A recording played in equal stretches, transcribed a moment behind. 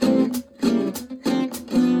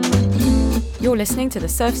You're listening to the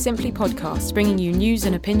Surf Simply podcast, bringing you news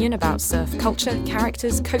and opinion about surf culture,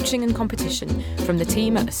 characters, coaching and competition from the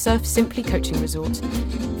team at the Surf Simply Coaching Resort.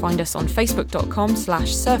 Find us on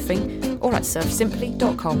facebook.com/surfing or at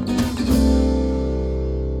surfsimply.com.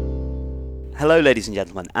 Hello ladies and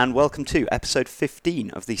gentlemen, and welcome to episode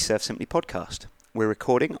 15 of the Surf Simply podcast. We're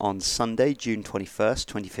recording on Sunday, June 21st,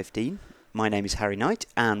 2015. My name is Harry Knight,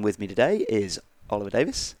 and with me today is Oliver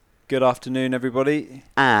Davis. Good afternoon, everybody.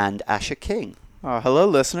 And Asher King. Hello,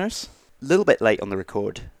 listeners. A little bit late on the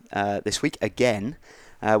record this week again.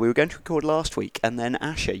 We were going to record last week, and then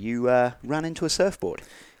Asher, you ran into a surfboard.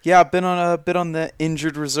 Yeah, I've been on a bit on the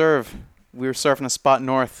injured reserve. We were surfing a spot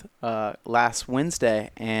north last Wednesday,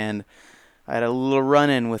 and I had a little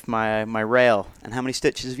run-in with my rail. And how many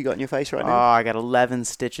stitches have you got in your face right now? Oh, I got 11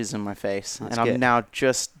 stitches in my face. That's and good. I'm now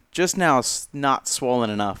just now not swollen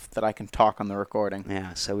enough that I can talk on the recording.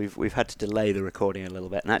 Yeah, so we've had to delay the recording a little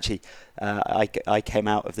bit. And actually, I came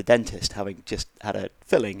out of the dentist having just had a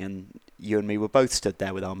filling, and you and me were both stood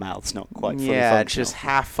there with our mouths not quite fully functional. Yeah, just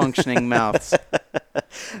half-functioning mouths.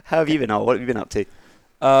 How have you been, Ol? What have you been up to?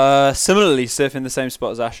 Similarly, surfing the same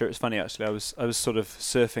spot as Asher. It's funny, actually. I was sort of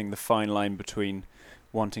surfing the fine line between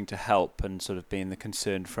wanting to help and sort of being the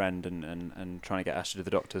concerned friend and trying to get Asher to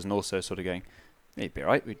the doctors, and also sort of going, it'd be all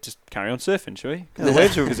right, we'd just carry on surfing, shall we? The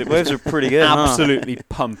waves are pretty good, absolutely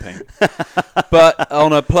pumping. But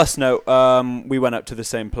on a plus note, we went up to the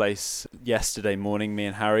same place yesterday morning, me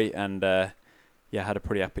and Harry, and had a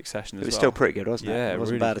pretty epic session as well. It was still pretty good, wasn't it? Yeah, it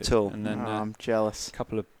wasn't really bad good. at all. And then I'm jealous. a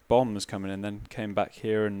couple of bombs coming in, then came back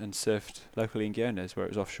here and surfed locally in Guiones, where it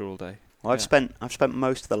was offshore all day. Well, I've spent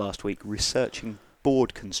most of the last week researching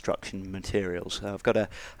board construction materials. I've got a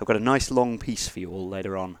nice long piece for you all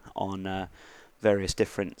later on various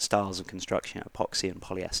different styles of construction, epoxy and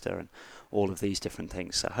polyester and all of these different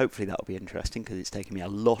things. So hopefully that'll be interesting, because it's taken me a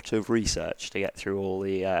lot of research to get through all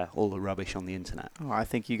the rubbish on the internet. Oh, I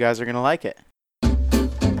think you guys are going to like it.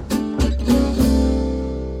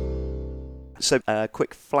 So a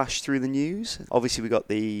quick flash through the news. Obviously we got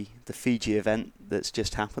the Fiji event that's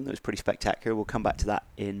just happened. That was pretty spectacular. We'll come back to that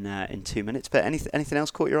in 2 minutes. But anything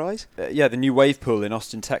else caught your eyes? The new wave pool in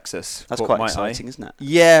Austin, Texas. That's quite exciting, isn't it?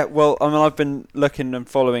 Yeah, well, I mean, I've been looking and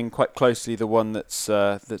following quite closely the one that's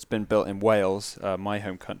been built in Wales, my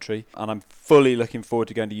home country, and I'm fully looking forward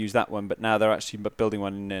to going to use that one. But now they're actually building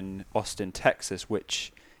one in Austin, Texas,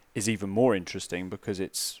 which is even more interesting because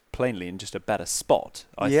it's plainly in just a better spot.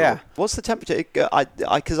 I thought. What's the temperature?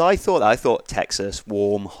 Because I thought Texas,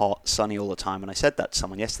 warm, hot, sunny all the time, and I said that to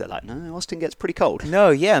someone yesterday, like, no, Austin gets pretty cold. No,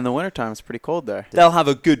 yeah, in the wintertime it's pretty cold there. They'll have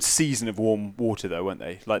a good season of warm water though, won't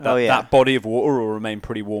they? Like that body of water will remain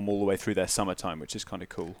pretty warm all the way through their summertime, which is kind of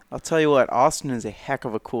cool. I'll tell you what, Austin is a heck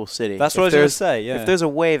of a cool city. That's what I was going to say, yeah. If there's a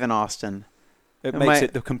wave in Austin, it makes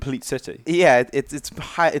it the complete city. Yeah, it's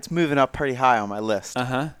high. It's moving up pretty high on my list.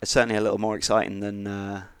 It's certainly a little more exciting than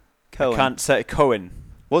Cohen. I can't say Cohen.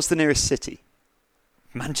 What's the nearest city?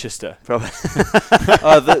 Manchester. Probably.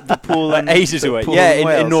 The pool ages away.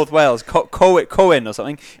 Yeah, in North Wales. Cohen or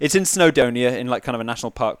something. It's in Snowdonia, in like kind of a national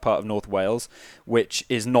park part of North Wales, which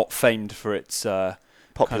is not famed for its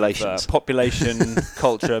population,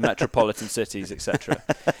 culture, metropolitan cities, etc.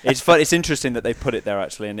 It's interesting that they put it there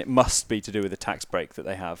actually, and it must be to do with the tax break that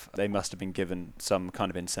they have. They must have been given some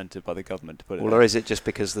kind of incentive by the government to put it there. Or is it just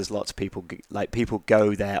because there's lots of people people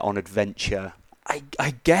go there on adventure?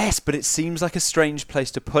 I guess, but it seems like a strange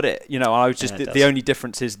place to put it. You know, I was just the only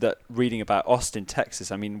difference is that reading about Austin,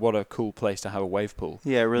 Texas. I mean, what a cool place to have a wave pool.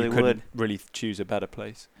 Yeah, it really you couldn't really choose a better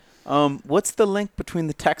place. What's the link between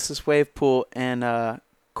the Texas wave pool and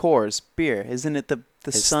Coors beer? Isn't it the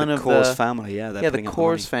son of the Coors family? Yeah, the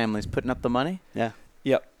Coors family's putting up the money. Yeah.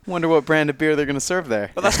 Yep. Wonder what brand of beer they're going to serve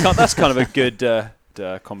there. But that's kind of a good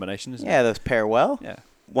combination, isn't it? Yeah, those pair well. Yeah.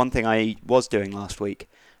 One thing I was doing last week,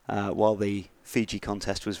 while the Fiji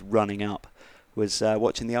contest was running up, was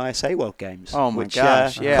watching the ISA World Games. Oh my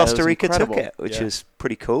gosh! Yeah, Costa Rica took incredible. it, which was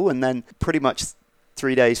pretty cool. And then pretty much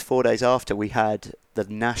 4 days after, we had the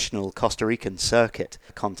national Costa Rican circuit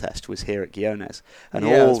contest was here at Guiones, and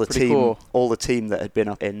all the team that had been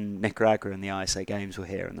up in Nicaragua in the ISA Games were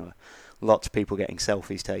here, and there were lots of people getting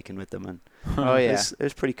selfies taken with them, and it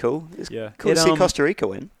was pretty cool. It was cool to see Costa Rica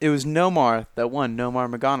win. It was Nomar that won, Nomar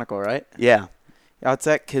McGonigal, right? Yeah.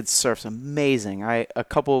 That kid surfs amazing. A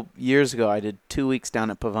couple years ago, I did 2 weeks down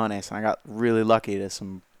at Pavones, and I got really lucky to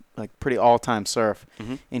some pretty all-time surf,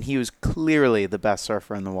 and he was clearly the best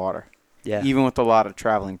surfer in the water. Yeah, even with a lot of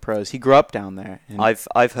traveling pros. He grew up down there.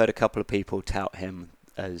 I've heard a couple of people tout him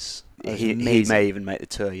as he may even make the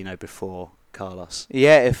tour, before Carlos.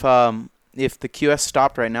 Yeah, if if the QS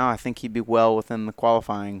stopped right now, I think he'd be well within the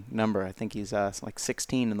qualifying number. I think he's like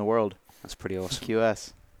 16 in the world. That's pretty awesome.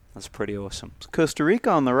 QS. That's pretty awesome. It's Costa Rica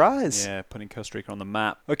on the rise. Yeah, putting Costa Rica on the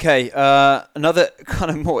map. Okay, another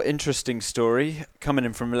kind of more interesting story coming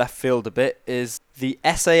in from left field a bit is the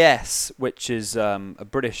SAS, which is a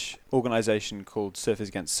British organisation called Surfers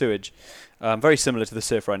Against Sewage, very similar to the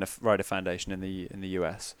Surf Rider Foundation in the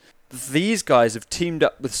US. These guys have teamed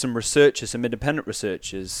up with some researchers, some independent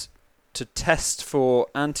researchers, to test for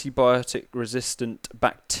antibiotic-resistant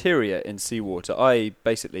bacteria in seawater, i.e.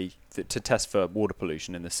 basically to test for water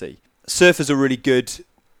pollution in the sea. Surfers are really good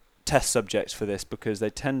test subjects for this because they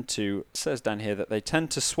tend to, it says down here, that they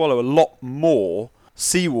tend to swallow a lot more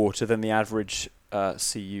seawater than the average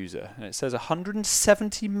sea user. And it says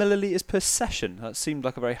 170 millilitres per session. That seemed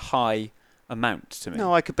like a very high amount to me.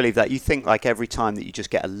 No, I could believe that. You think like every time that you just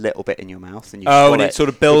get a little bit in your mouth and you swallow and it sort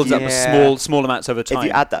of builds up small amounts over time. If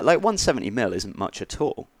you add that, like 170 mil isn't much at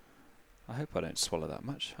all. I hope I don't swallow that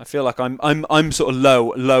much. I feel like I'm sort of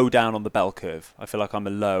low down on the bell curve. I feel like I'm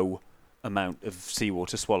a low amount of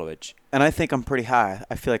seawater swallowage. And I think I'm pretty high.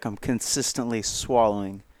 I feel like I'm consistently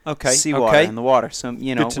swalling seawater okay. in the water. So,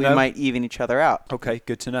 we might even each other out. Okay,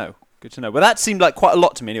 good to know. Good to know. Well, that seemed like quite a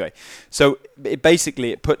lot to me anyway. So it puts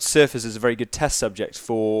surfers as a very good test subject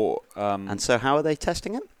for. And so how are they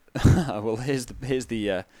testing it? Well, here's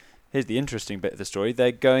the interesting bit of the story.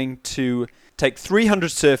 They're going to take 300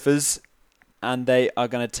 surfers, and they are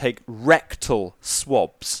going to take rectal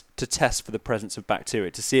swabs to test for the presence of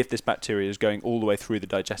bacteria, to see if this bacteria is going all the way through the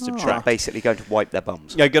digestive tract. Basically going to wipe their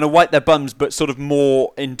bums. Yeah, going to wipe their bums, but sort of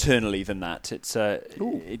more internally than that. It's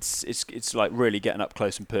like really getting up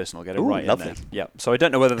close and personal, getting right lovely. in there. Yeah. So I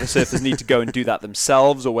don't know whether the surfers need to go and do that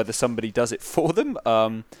themselves or whether somebody does it for them.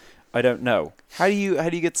 I don't know. How do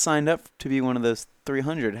you get signed up to be one of those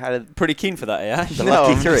 300? Pretty keen for that, yeah. The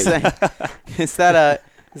lucky three. Is that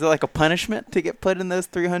like a punishment to get put in those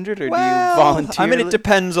 300, or do you volunteer? I mean, it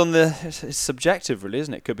depends on it's subjective, really,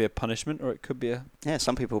 isn't it? It could be a punishment, or it could be a. Yeah,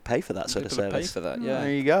 some people pay for that sort of service. Pay for that, yeah.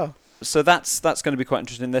 There you go. So that's going to be quite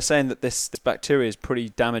interesting. They're saying that this bacteria is pretty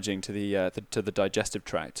damaging to the digestive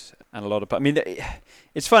tract, and a lot of. I mean,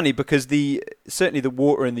 it's funny because certainly the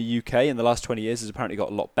water in the UK in the last 20 years has apparently got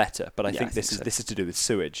a lot better. But I think this is to do with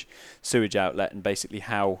sewage outlet, and basically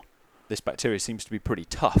how this bacteria seems to be pretty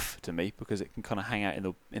tough to me because it can kind of hang out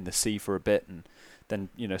in the sea for a bit and then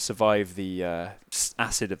survive the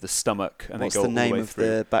acid of the stomach and What's then go all the way through. What's the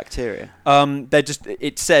name of the bacteria? They're just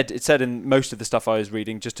it said in most of the stuff I was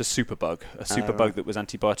reading just a superbug that was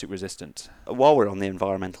antibiotic resistant. While we're on the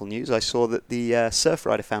environmental news, I saw that the Surf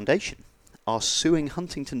Rider Foundation are suing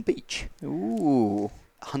Huntington Beach. Ooh.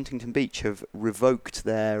 Huntington Beach have revoked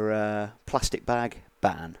their plastic bag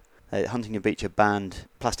ban. Huntington Beach have banned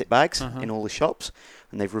plastic bags in all the shops,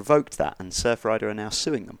 and they've revoked that, and Surf Rider are now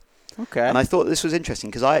suing them. Okay. And I thought this was interesting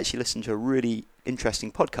because I actually listened to a really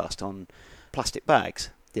interesting podcast on plastic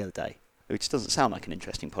bags the other day, which doesn't sound like an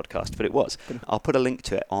interesting podcast, but it was. I'll put a link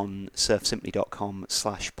to it on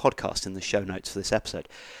surfsimply.com/podcast in the show notes for this episode.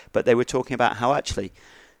 But they were talking about how actually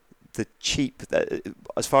the cheap,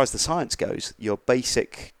 as far as the science goes, your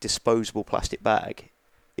basic disposable plastic bag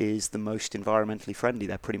is the most environmentally friendly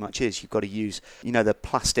there pretty much is. You've got to use, the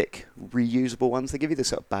plastic reusable ones. They give you this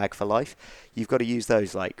sort of bag for life. You've got to use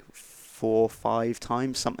those like 4 or 5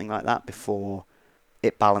 times, something like that, before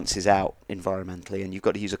it balances out environmentally. And you've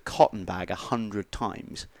got to use a cotton bag 100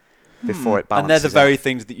 times before it balances out. And they're the very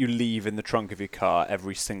things that you leave in the trunk of your car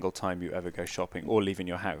every single time you ever go shopping or leave in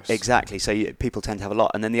your house. Exactly. So people tend to have a lot.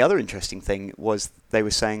 And then the other interesting thing was they were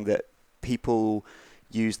saying that people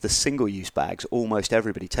use the single-use bags. Almost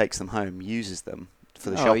everybody takes them home, uses them for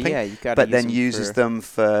the shopping, you gotta but use then them uses them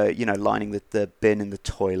for lining the bin in the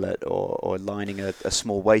toilet or lining a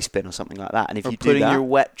small waste bin or something like that. And if you do that, putting your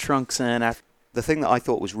wet trunks in. The thing that I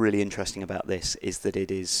thought was really interesting about this is that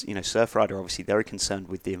it is, Surf Rider are obviously very concerned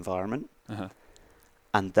with the environment,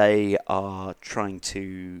 and they are trying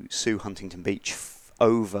to sue Huntington Beach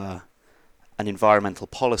over an environmental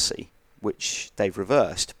policy which they've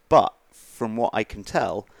reversed, but from what I can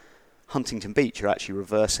tell, Huntington Beach are actually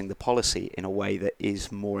reversing the policy in a way that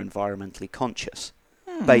is more environmentally conscious,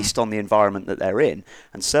 based on the environment that they're in.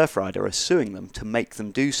 And Surf Rider are suing them to make them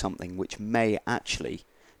do something which may actually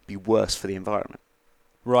be worse for the environment.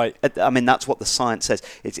 Right. I mean, that's what the science says.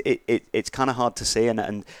 It's kind of hard to see,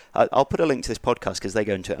 and I'll put a link to this podcast because they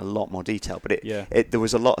go into it in a lot more detail. But there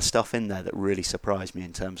was a lot of stuff in there that really surprised me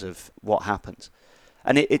in terms of what happens.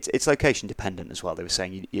 And it's location dependent as well. They were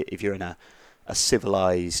saying if you're in a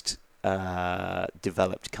civilized,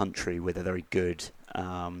 developed country with a very good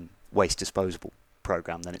waste disposal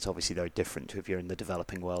program, then it's obviously very different to if you're in the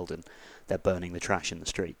developing world and they're burning the trash in the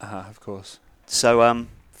street. Of course. So,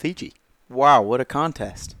 Fiji. Wow, what a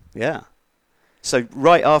contest. Yeah. So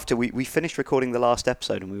right after we finished recording the last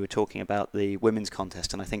episode and we were talking about the women's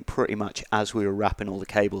contest, and I think pretty much as we were wrapping all the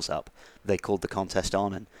cables up, they called the contest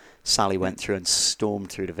on, and Sally went through and stormed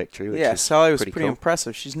through to victory. Which Sally was pretty pretty cool.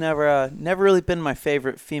 impressive. She's never really been my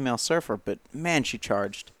favorite female surfer, but man, she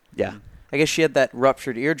charged. Yeah. I guess she had that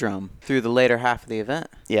ruptured eardrum through the later half of the event.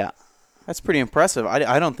 Yeah. That's pretty impressive.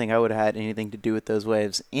 I don't think I would have had anything to do with those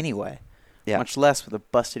waves anyway. Yeah. Much less with a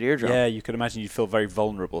busted eardrum. Yeah, you could imagine you'd feel very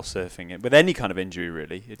vulnerable surfing it with any kind of injury,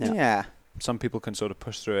 really. Yeah. Some people can sort of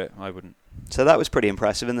push through it. I wouldn't. So that was pretty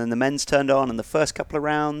impressive. And then the men's turned on, and the first couple of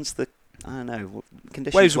rounds,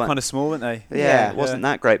 conditions Waves were weren't- kind of small, weren't they? Yeah, it wasn't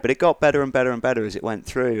that great, but it got better and better and better as it went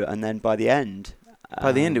through. And then by the end,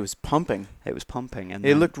 it was pumping. It was pumping, and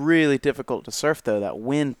it looked really difficult to surf though. That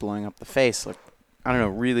wind blowing up the face, I don't know,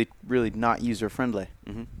 really, really not user friendly.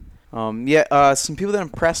 Mm-hmm. Some people that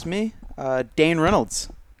impressed me. Dane Reynolds.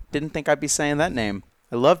 Didn't think I'd be saying that name.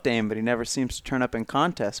 I love Dane, but he never seems to turn up in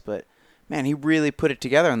contests. But man, he really put it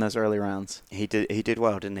together in those early rounds. He did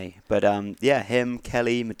well, didn't he? But him,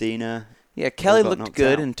 Kelly, Medina. Yeah, Kelly got looked knocked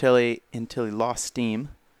good out. until he lost steam.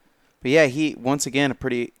 But yeah, he once again a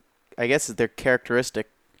pretty, I guess it's their characteristic,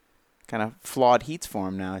 kind of flawed heats for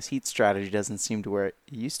him now. His heat strategy doesn't seem to where it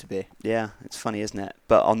used to be. Yeah, it's funny, isn't it?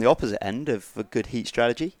 But on the opposite end of a good heat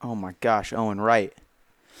strategy. Oh my gosh, Owen Wright.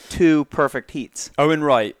 2 perfect heats. Owen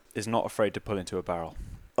Wright is not afraid to pull into a barrel.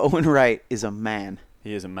 Owen Wright is a man.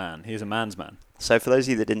 He is a man. He is a man's man. So for those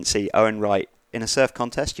of you that didn't see, Owen Wright, in a surf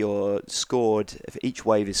contest, you're scored, if each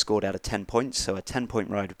wave is scored out of 10 points, so a 10-point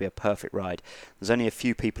ride would be a perfect ride. There's only a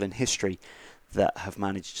few people in history that have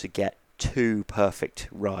managed to get 2 perfect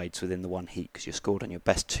rides within the one heat, because you're scored on your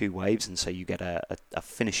best 2 waves, and so you get a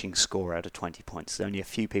finishing score out of 20 points. There's only a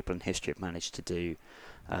few people in history have managed to do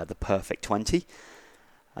the perfect 20.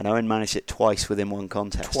 And Owen managed it twice within one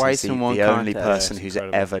contest. Twice in one contest. The only contest. person who's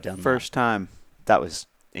Incredible. ever done First time. That was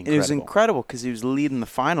incredible. It was incredible because he was leading the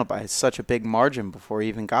final by such a big margin before he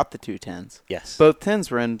even got the 2 10s. Yes. Both 10s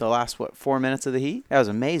were in the last, 4 minutes of the heat? That was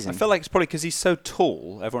amazing. I feel like it's probably because he's so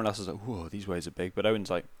tall. Everyone else is like, whoa, these waves are big. But Owen's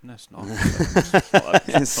like, no, it's not.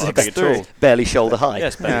 It's not that big at 6'3". all. Barely shoulder high.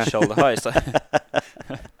 Yes, barely shoulder high. It's like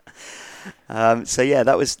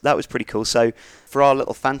That was pretty cool. So for our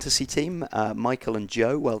little fantasy team, Michael and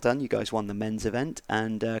Joe, well done. You guys won the men's event.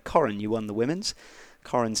 And Corin, you won the women's.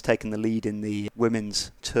 Corin's taken the lead in the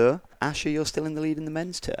women's tour. Asher, you're still in the lead in the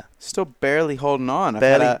men's tour. Still barely holding on.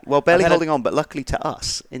 Barely holding on, but luckily to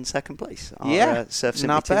us, in second place. Our, Surf Simply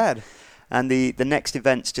not team. bad. And the next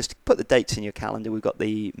events, just to put the dates in your calendar, we've got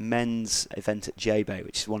the men's event at J-Bay,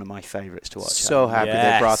 which is one of my favourites to watch. So happy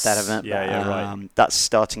they brought that event Yeah, back. yeah, right. That's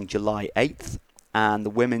starting July 8th, and the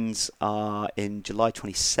women's are in July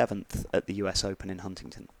 27th at the US Open in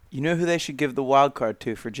Huntington. You know who they should give the wild card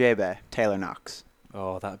to for J-Bay? Taylor Knox.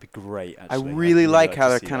 oh, that would be great, I actually. really like how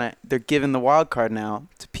to they're see they're giving the wild card now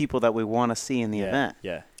to people that we want to see in the that. event.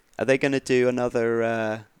 Yeah. Are they going to do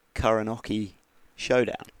another Karanoki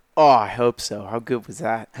showdown? Oh, I hope so. How good was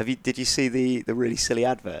that? Did you see the really silly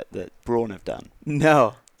advert that Braun have done?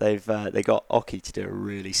 No. They got Oki to do a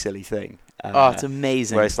really silly thing. It's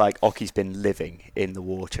amazing. Where it's like Oki's been living in the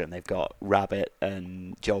water, and they've got Rabbit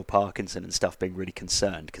and Joel Parkinson and stuff being really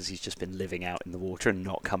concerned because he's just been living out in the water and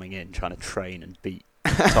not coming in, trying to train and beat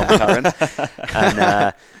Tom Curran.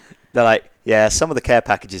 And they're like, yeah, some of the care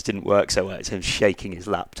packages didn't work so well. It's him shaking his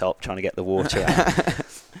laptop trying to get the water out.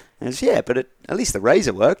 And it's, yeah, but at least the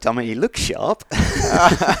razor worked. I mean, he looks sharp.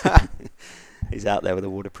 He's out there with a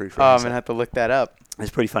waterproof razor. I'm going to have to look that up. It's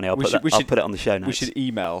pretty funny. I'll We put it on the show notes. We should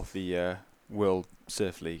email the World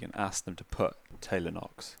Surf League and ask them to put Taylor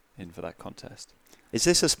Knox in for that contest. Is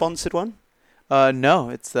this a sponsored one? No,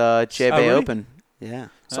 it's the J-Bay really? Open. Yeah.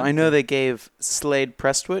 So I know they gave Slade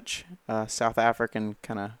Prestwich, South African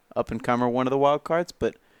kind of up-and-comer, one of the wild cards,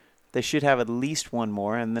 but they should have at least one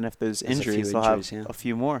more, and then if there's injuries, they'll have a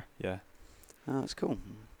few more. Yeah. Oh, that's cool.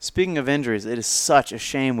 Speaking of injuries, it is such a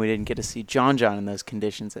shame we didn't get to see John in those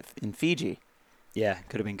conditions in Fiji. Yeah,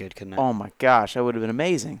 could have been good, couldn't it? Oh my gosh, that would have been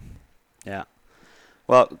amazing. Yeah.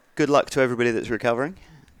 Well, good luck to everybody that's recovering.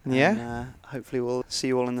 Yeah. And, hopefully we'll see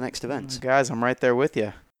you all in the next event. Guys, I'm right there with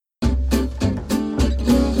you.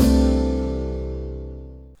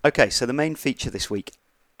 Okay, so the main feature this week,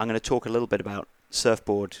 I'm going to talk a little bit about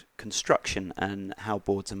surfboard construction and how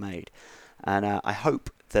boards are made. And I hope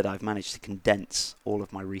that I've managed to condense all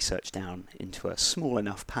of my research down into a small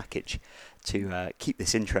enough package to keep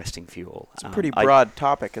this interesting for you all. It's a pretty broad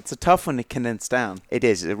topic. It's a tough one to condense down. It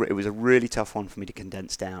is. It was a really tough one for me to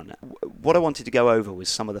condense down. What I wanted to go over was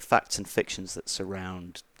some of the facts and fictions that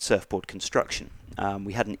surround surfboard construction.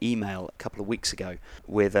 We had an email a couple of weeks ago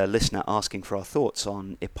with a listener asking for our thoughts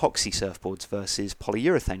on epoxy surfboards versus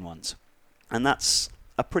polyurethane ones. And that's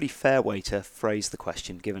a pretty fair way to phrase the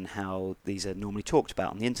question, given how these are normally talked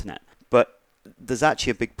about on the internet. But there's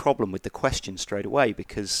actually a big problem with the question straight away,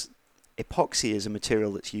 because epoxy is a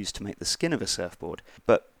material that's used to make the skin of a surfboard,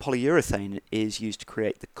 but polyurethane is used to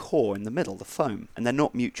create the core in the middle, the foam, and they're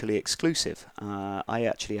not mutually exclusive. I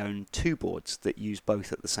actually own 2 boards that use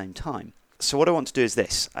both at the same time. So what I want to do is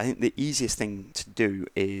this. I think the easiest thing to do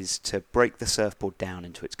is to break the surfboard down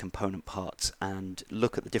into its component parts and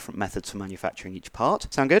look at the different methods for manufacturing each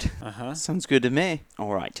part. Sound good? Sounds good to me.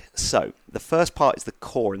 All right. So the first part is the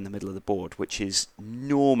core in the middle of the board, which is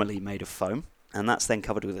normally made of foam. And that's then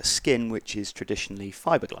covered with a skin, which is traditionally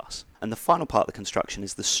fiberglass. And the final part of the construction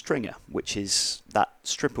is the stringer, which is that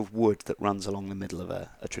strip of wood that runs along the middle of a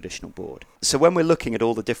traditional board. So when we're looking at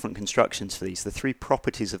all the different constructions for these, the 3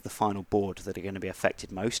 properties of the final board that are going to be affected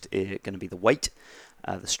most are going to be the weight,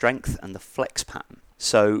 the strength, and the flex pattern.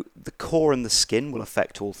 So the core and the skin will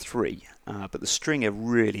affect all 3, but the stringer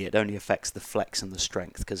really, it only affects the flex and the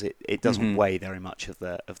strength, because it doesn't weigh very much of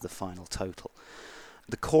the final total.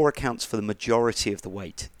 The core accounts for the majority of the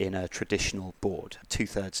weight in a traditional board,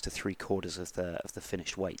 2/3 to 3/4 of the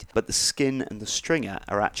finished weight. But the skin and the stringer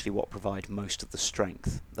are actually what provide most of the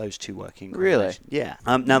strength, those 2 working in combination. Really? Yeah.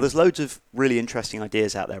 Now, there's loads of really interesting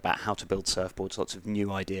ideas out there about how to build surfboards, lots of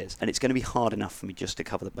new ideas, and it's going to be hard enough for me just to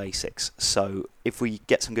cover the basics. So if we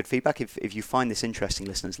get some good feedback, if you find this interesting,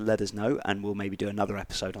 listeners, let us know, and we'll maybe do another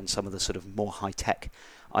episode on some of the sort of more high-tech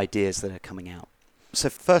ideas that are coming out. So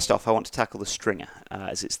first off, I want to tackle the stringer,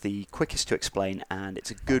 as it's the quickest to explain, and it's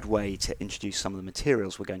a good way to introduce some of the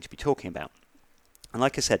materials we're going to be talking about. And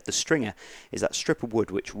like I said, the stringer is that strip of wood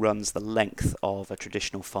which runs the length of a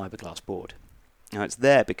traditional fiberglass board. Now it's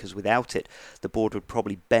there because without it, the board would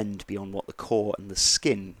probably bend beyond what the core and the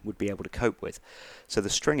skin would be able to cope with. So the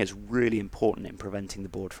stringer is really important in preventing the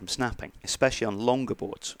board from snapping, especially on longer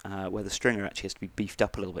boards, where the stringer actually has to be beefed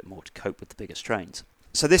up a little bit more to cope with the bigger strains.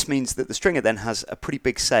 So this means that the stringer then has a pretty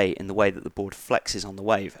big say in the way that the board flexes on the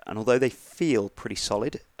wave, and although they feel pretty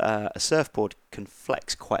solid, a surfboard can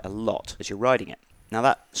flex quite a lot as you're riding it. Now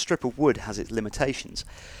that strip of wood has its limitations,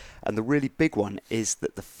 and the really big one is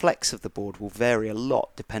that the flex of the board will vary a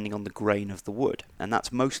lot depending on the grain of the wood, and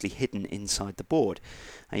that's mostly hidden inside the board.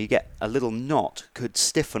 Now you get a little knot could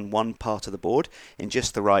stiffen one part of the board in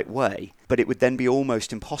just the right way, but it would then be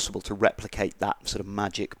almost impossible to replicate that sort of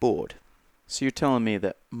magic board. So you're telling me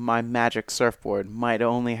that my magic surfboard might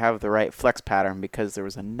only have the right flex pattern because there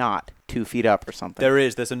was a knot 2 feet up or something?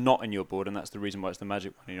 There's a knot in your board, and that's the reason why it's the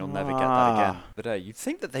magic one, and you'll never get that again. But you'd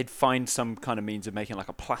think that they'd find some kind of means of making like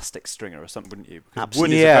a plastic stringer or something, wouldn't you? Because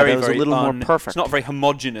absolutely. Wood is that was a little more perfect. It's not a very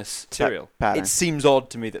homogeneous material. Pattern. It seems odd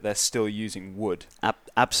to me that they're still using wood.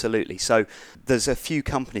 Absolutely. So there's a few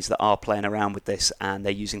companies that are playing around with this, and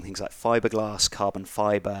they're using things like fiberglass, carbon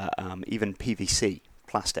fiber, even PVC.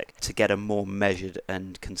 Plastic to get a more measured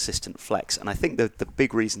and consistent flex. And I think the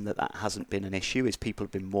big reason that hasn't been an issue is people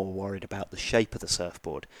have been more worried about the shape of the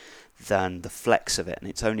surfboard than the flex of it. And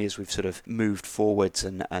it's only as we've sort of moved forwards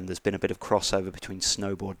and there's been a bit of crossover between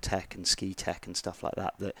snowboard tech and ski tech and stuff like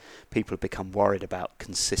that people have become worried about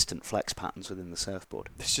consistent flex patterns within the surfboard.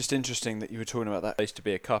 It's just interesting that you were talking about that. I used to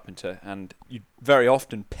be a carpenter, and you'd very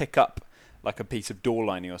often pick up like a piece of door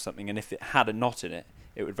lining or something, and if it had a knot in it,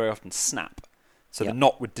 it would very often snap. So the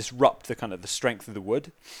knot would disrupt the strength of the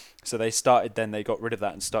wood. So they got rid of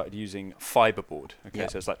that and started using fiberboard. Okay,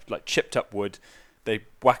 so it's like chipped up wood. They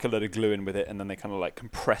whack a load of glue in with it, and then they kind of like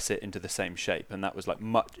compress it into the same shape. And that was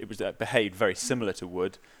it behaved very similar to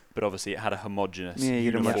wood, but obviously it had a homogeneous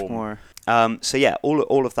uniform. Much more. So yeah,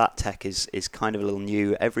 all of that tech is kind of a little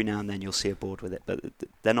new. Every now and then you'll see a board with it, but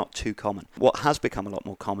they're not too common. What has become a lot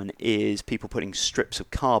more common is people putting strips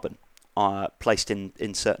of carbon placed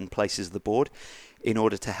in certain places of the board in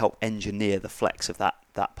order to help engineer the flex of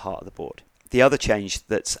that part of the board. The other change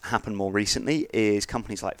that's happened more recently is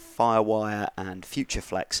companies like Firewire and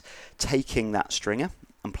FutureFlex taking that stringer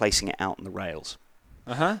and placing it out on the rails.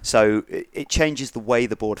 So it changes the way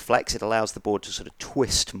the board flex. It allows the board to sort of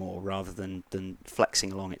twist more rather than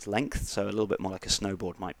flexing along its length, so a little bit more like a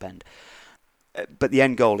snowboard might bend. But the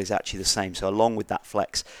end goal is actually the same. So along with that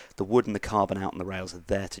flex, the wood and the carbon out on the rails are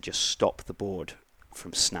there to just stop the board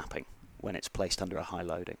from snapping when it's placed under a high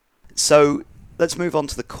loading. So Let's move on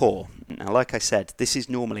to the core. Now, like I said, this is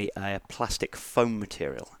normally a plastic foam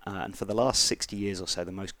material, and for the last 60 years or so,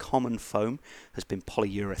 the most common foam has been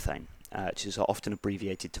polyurethane, which is often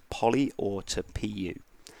abbreviated to poly or to PU.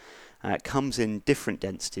 It comes in different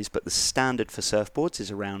densities, but the standard for surfboards is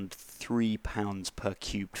around 3 pounds per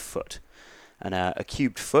cubed foot. And a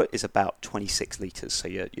cubed foot is about 26 litres, so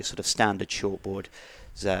your sort of standard shortboard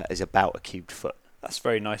is about a cubed foot. That's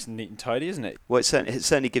very nice and neat and tidy, isn't it? Well, it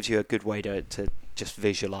certainly gives you a good way to just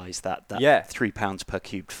visualise that 3 pounds per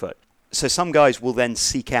cubed foot. So some guys will then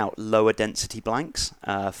seek out lower density blanks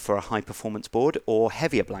for a high performance board, or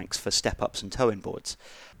heavier blanks for step-ups and tow-in boards.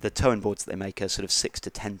 The tow-in boards that they make are sort of 6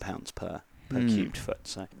 to 10 pounds per cubed foot.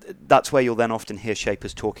 So that's where you'll then often hear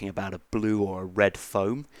shapers talking about a blue or a red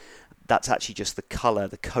foam. That's actually just the colour,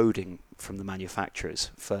 the coding from the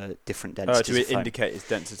manufacturers for different densities. To indicate its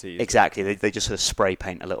density. Exactly. They just sort of spray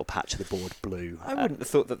paint a little patch of the board blue. I wouldn't have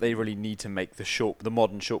thought that they really need to make the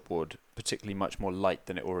modern shortboard particularly much more light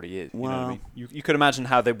than it already is. Well, you know what I mean? You could imagine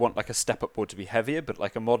how they want like a step-up board to be heavier, but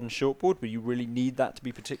like a modern shortboard, would you really need that to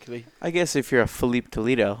be particularly? I guess if you're a Felipe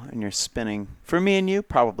Toledo and you're spinning, for me and you,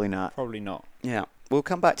 probably not. Probably not. Yeah, we'll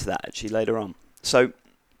come back to that actually later on. So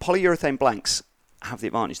polyurethane blanks have the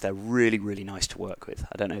advantage they're really, really nice to work with.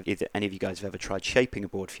 I don't know if any of you guys have ever tried shaping a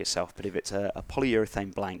board for yourself, but if it's a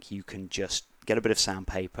polyurethane blank, you can just get a bit of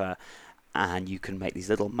sandpaper and you can make these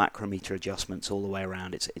little macrometer adjustments all the way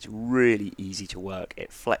around. It's really easy to work.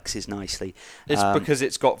 It flexes nicely. It's because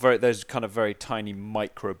it's got those kind of very tiny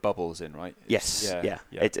micro bubbles in, right? Yes, yeah.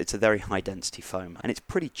 It's a very high density foam, and it's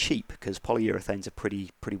pretty cheap because polyurethane's a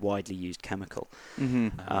pretty widely used chemical.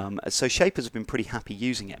 Mm-hmm. So shapers have been pretty happy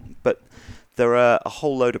using it, but there are a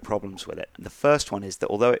whole load of problems with it. The first one is that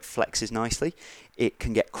although it flexes nicely, it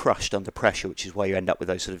can get crushed under pressure, which is why you end up with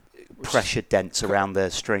those sort of pressure dents around the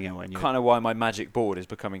stringer when you kind of why my magic board is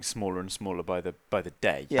becoming smaller and smaller by the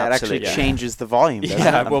day. Yeah, absolutely. It actually changes the volume.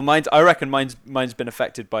 Yeah, well, I reckon mine's been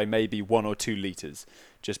affected by maybe 1 or 2 litres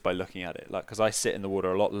just by looking at it, like because I sit in the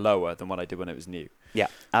water a lot lower than what I did when it was new. Yeah,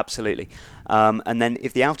 absolutely. And then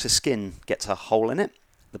if the outer skin gets a hole in it,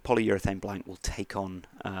 the polyurethane blank will take on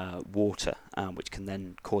water, which can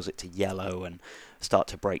then cause it to yellow and start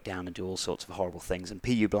to break down and do all sorts of horrible things. And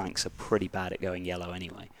PU blanks are pretty bad at going yellow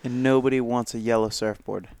anyway. And nobody wants a yellow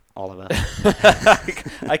surfboard. Oliver.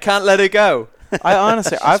 I can't let it go. I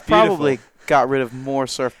honestly, I've probably got rid of more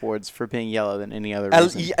surfboards for being yellow than any other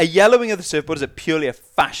reason. A yellowing of the surfboard is purely a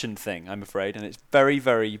fashion thing, I'm afraid, and it's very,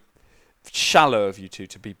 very shallow of you two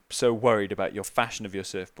to be so worried about your fashion of your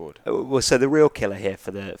surfboard. Well, so the real killer here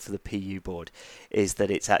for the PU board is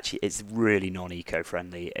that it's really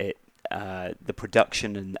non-eco-friendly. The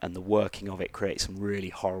production and the working of it creates some really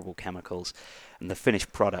horrible chemicals, and the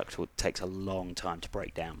finished product takes a long time to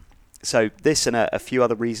break down. So this and a few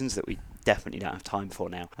other reasons that we definitely don't have time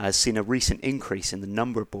for now has seen a recent increase in the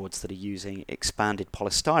number of boards that are using expanded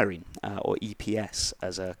polystyrene, or EPS,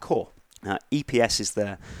 as a core. EPS is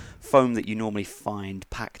the foam that you normally find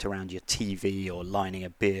packed around your TV or lining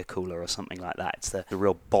a beer cooler or something like that. It's the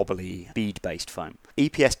real bobbly bead-based foam.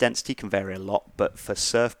 EPS density can vary a lot, but for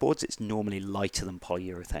surfboards it's normally lighter than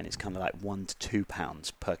polyurethane. It's kind of like 1 to 2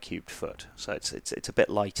 pounds per cubed foot, so it's a bit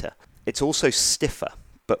lighter. It's also stiffer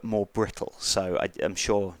but more brittle, so I'm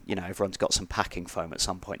sure everyone's got some packing foam at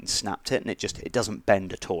some point and snapped it, and it doesn't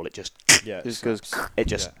bend at all. It just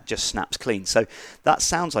just snaps clean. So that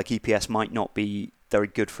sounds like EPS might not be very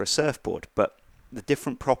good for a surfboard, but the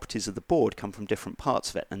different properties of the board come from different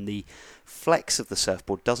parts of it, and the flex of the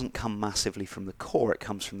surfboard doesn't come massively from the core, it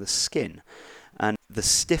comes from the skin. And the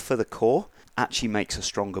stiffer the core actually makes a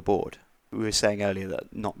stronger board. We were saying earlier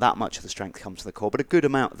that not that much of the strength comes from the core, but a good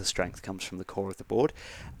amount of the strength comes from the core of the board,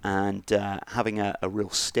 and having a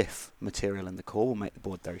real stiff material in the core will make the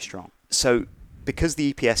board very strong. So because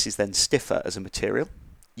the EPS is then stiffer as a material,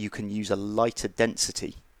 you can use a lighter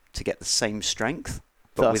density to get the same strength,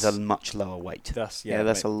 but with a much lower weight. That's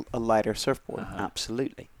a lighter surfboard.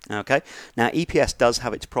 Absolutely. Okay. Now, EPS does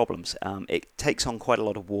have its problems. It takes on quite a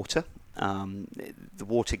lot of water. The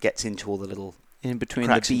water gets into all the little in between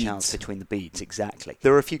cracks the beads. And channels between the beads, exactly.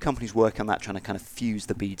 There are a few companies working on that, trying to kind of fuse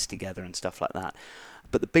the beads together and stuff like that.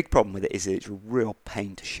 But the big problem with it is that it's a real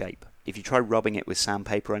pain to shape. If you try rubbing it with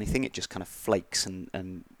sandpaper or anything, it just kind of flakes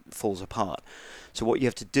and falls apart. So what you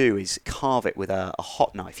have to do is carve it with a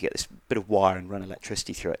hot knife. You get this bit of wire and run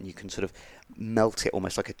electricity through it, and you can sort of melt it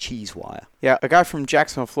almost like a cheese wire. Yeah, a guy from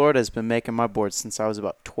Jacksonville, Florida has been making my boards since I was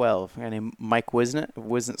about 12. A guy named Mike Wisnett of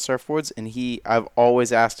Wisnett Surfboards, and I've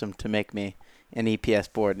always asked him to make me an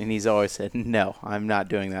EPS board, and he's always said, no, I'm not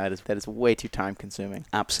doing that. That is way too time consuming.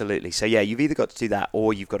 Absolutely. So yeah, you've either got to do that,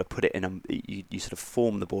 or you've got to put it in you sort of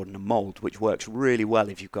form the board in a mold, which works really well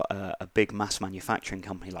if you've got a big mass manufacturing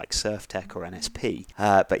company like Surftech or NSP.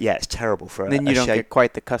 But yeah, it's terrible for then you don't get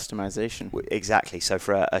quite the customization. Exactly. So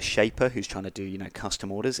for a shaper who's trying to do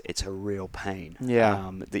custom orders, it's a real pain.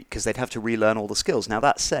 Yeah. Because they'd have to relearn all the skills. Now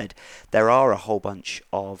that said, there are a whole bunch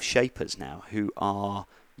of shapers now who are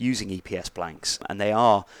using EPS blanks, and they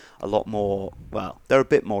are a lot more, they're a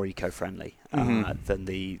bit more eco-friendly than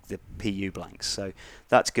the PU blanks, so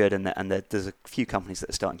that's good. And there's a few companies that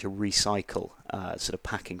are starting to recycle sort of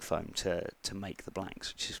packing foam to make the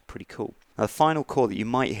blanks, which is pretty cool. Now, the final core that you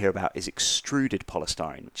might hear about is extruded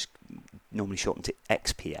polystyrene, which is normally shortened to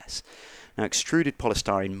XPS. Now, extruded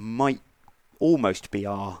polystyrene might almost be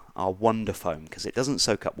our wonder foam, because it doesn't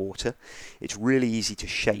soak up water. It's really easy to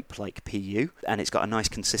shape like PU, and it's got a nice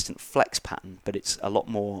consistent flex pattern, but it's a lot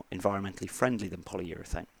more environmentally friendly than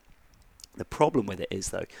polyurethane. The problem with it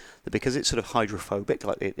is, though, that because it's sort of hydrophobic,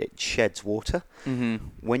 like it sheds water,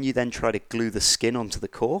 when you then try to glue the skin onto the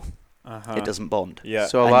core, it doesn't bond. Yeah.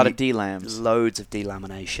 So a lot of delams. Loads of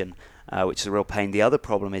delamination, which is a real pain. The other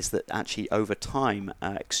problem is that actually over time,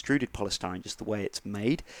 extruded polystyrene, just the way it's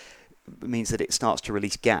made, means that it starts to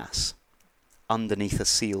release gas underneath a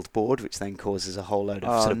sealed board, which then causes a whole load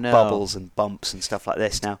of bubbles and bumps and stuff like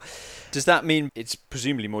this. Now, does that mean it's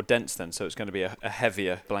presumably more dense then, so it's going to be a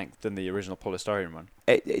heavier blank than the original polystyrene one?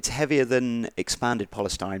 It's heavier than expanded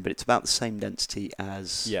polystyrene, but it's about the same density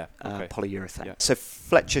as polyurethane. Yeah. So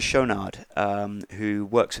Fletcher Schonard, who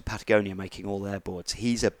works with Patagonia making all their boards,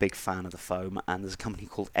 he's a big fan of the foam, and there's a company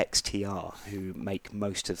called XTR who make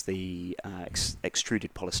most of the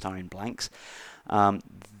extruded polystyrene blanks.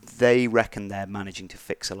 They reckon they're managing to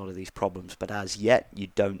fix a lot of these problems, but as yet you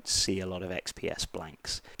don't see a lot of XPS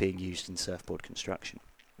blanks being used in surfboard construction.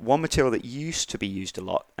 One material that used to be used a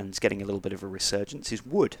lot and is getting a little bit of a resurgence is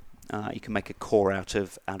wood. You can make a core out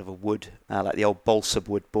of a wood, like the old balsa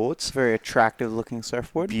wood boards. Very attractive looking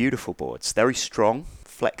surfboard. Beautiful boards. Very strong,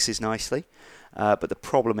 flexes nicely, but the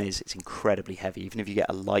problem is it's incredibly heavy. Even if you get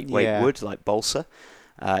a lightweight wood like balsa,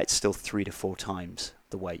 it's still 3 to 4 times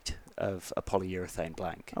the weight of a polyurethane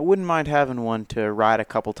blank. I wouldn't mind having one to ride a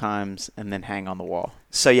couple times and then hang on the wall.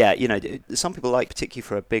 So yeah, some people like, particularly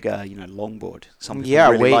for a bigger, longboard. Some people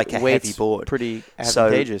really like a heavy board. Pretty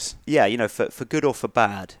advantageous. So, for good or for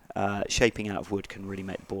bad, shaping out of wood can really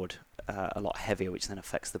make the board a lot heavier, which then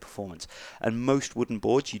affects the performance. And most wooden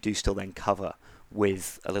boards you do still then cover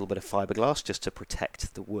with a little bit of fiberglass just to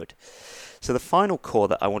protect the wood. So the final core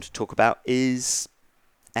that I want to talk about is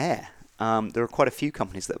air. There are quite a few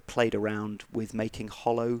companies that have played around with making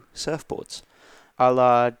hollow surfboards. A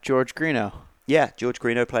la George Greenough. Yeah, George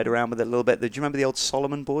Greenough played around with it a little bit. Do you remember the old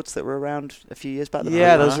Solomon boards that were around a few years back?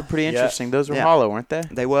 Yeah, those are pretty interesting. Those were hollow, weren't they?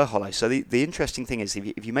 They were hollow. So the interesting thing is,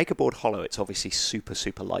 if you make a board hollow, it's obviously super,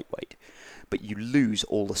 super lightweight, but you lose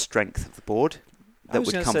all the strength of the board that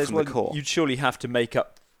would come from the core. You'd surely have to make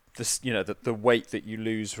up this, the weight that you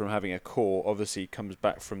lose from having a core obviously comes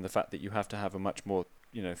back from the fact that you have to have a much more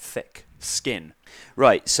thick skin.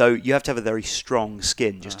 Right, so you have to have a very strong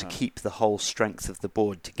skin just to keep the whole strength of the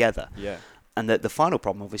board together. Yeah. And the final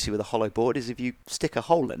problem, obviously, with a hollow board is if you stick a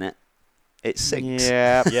hole in it, it sinks.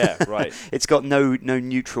 Yeah. Yeah, right. It's got no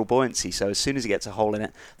neutral buoyancy, so as soon as it gets a hole in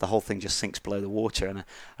it, the whole thing just sinks below the water. And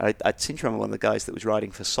I seem to remember one of the guys that was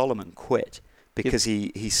riding for Solomon quit because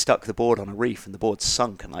he stuck the board on a reef and the board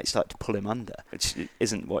sunk and started to pull him under, which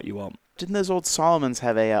isn't what you want. Didn't those old Solomons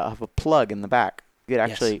have a plug in the back? You could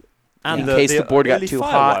actually, and in case the board got too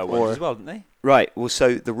hot, or as well, didn't they? Right. Well,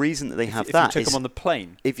 so the reason that they have that if you took them on the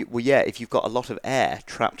plane. If you've got a lot of air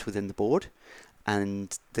trapped within the board,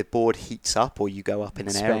 and the board heats up, or you go up in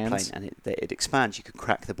an aeroplane and it expands, you can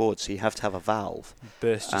crack the board. So you have to have a valve.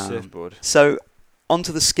 Burst your surfboard. So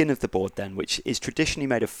onto the skin of the board then, which is traditionally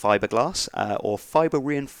made of fiberglass or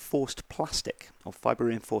fiber-reinforced plastic or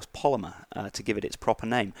fiber-reinforced polymer, to give it its proper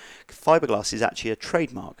name. Fiberglass is actually a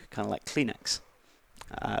trademark, kind of like Kleenex,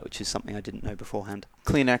 which is something I didn't know beforehand.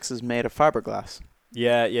 Kleenex is made of fiberglass.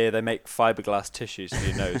 Yeah, they make fiberglass tissues for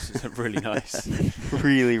your nose. It's really nice.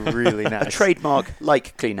 Really, really nice. A trademark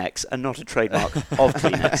like Kleenex and not a trademark of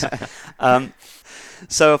Kleenex.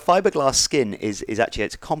 So a fiberglass skin is actually,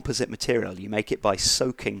 it's a composite material. You make it by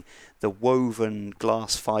soaking the woven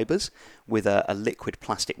glass fibers with a liquid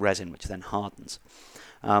plastic resin, which then hardens.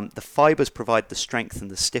 The fibers provide the strength and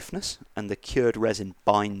the stiffness, and the cured resin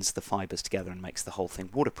binds the fibers together and makes the whole thing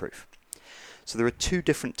waterproof. So there are 2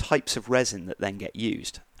 different types of resin that then get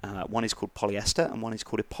used. One is called polyester and one is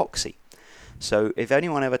called epoxy. So if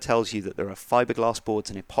anyone ever tells you that there are fiberglass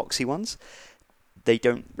boards and epoxy ones, they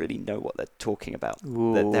don't really know what they're talking about.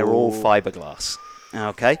 They're all fiberglass.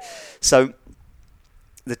 Okay, so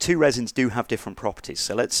the two resins do have different properties.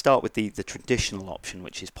 So let's start with the traditional option,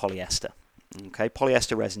 which is polyester. Okay,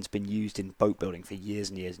 polyester resin's been used in boat building for years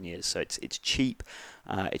and years and years. So it's cheap,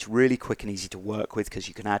 it's really quick and easy to work with because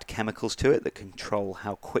you can add chemicals to it that control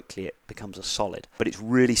how quickly it becomes a solid. But it's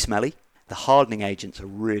really smelly. The hardening agents are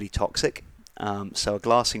really toxic. So a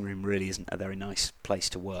glassing room really isn't a very nice place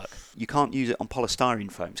to work. You can't use it on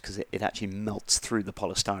polystyrene foams because it actually melts through the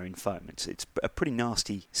polystyrene foam. It's a pretty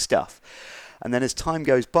nasty stuff. And then as time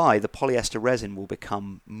goes by, the polyester resin will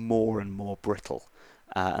become more and more brittle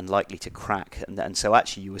and likely to crack. And so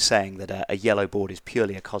actually you were saying that a yellow board is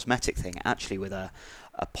purely a cosmetic thing. Actually with a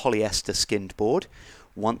polyester skinned board,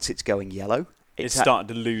 once it's going yellow, it's starting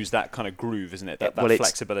to lose that kind of groove, isn't it? That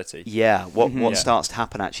flexibility. Yeah. What starts to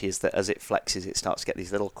happen actually is that as it flexes, it starts to get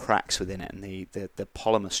these little cracks within it, and the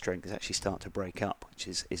polymer strings actually start to break up, which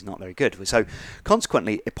is not very good. So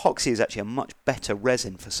consequently, epoxy is actually a much better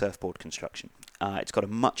resin for surfboard construction. It's got a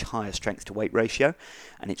much higher strength to weight ratio,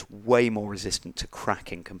 and it's way more resistant to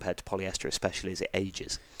cracking compared to polyester, especially as it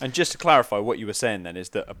ages. And just to clarify, what you were saying then is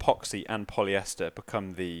that epoxy and polyester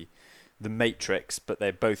become the matrix, but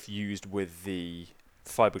they're both used with the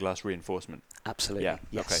fiberglass reinforcement. Absolutely. Yeah.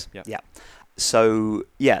 Yes. Okay. Yeah. So,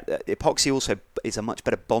 epoxy also is a much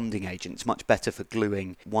better bonding agent. It's much better for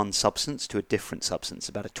gluing one substance to a different substance,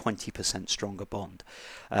 about a 20% stronger bond.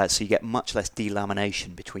 So you get much less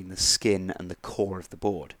delamination between the skin and the core of the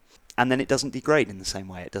board. And then it doesn't degrade in the same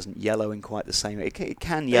way. It doesn't yellow in quite the same way. It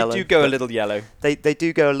can yellow. They do go a little yellow. They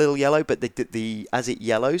do go a little yellow, but as it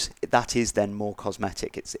yellows, that is then more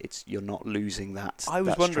cosmetic. It's you're not losing that. I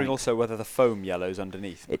was wondering also whether the foam yellows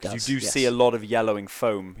underneath. It does. You do see a lot of yellowing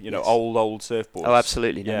foam. Yes. Old surfboards. Oh,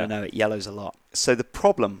 absolutely. No. It yellows a lot. So the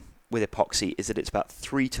problem with epoxy is that it's about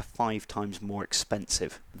 3 to 5 times more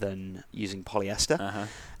expensive than using polyester. Uh-huh.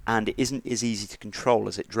 And it isn't as easy to control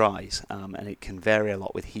as it dries, and it can vary a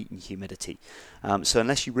lot with heat and humidity. So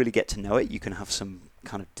unless you really get to know it, you can have some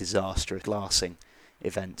kind of disastrous glassing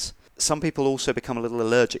events. Some people also become a little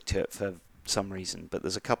allergic to it for some reason, but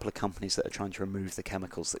there's a couple of companies that are trying to remove the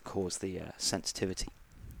chemicals that cause the sensitivity.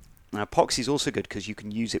 Now, epoxy is also good because you can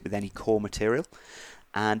use it with any core material,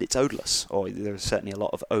 and it's odorless, or there are certainly a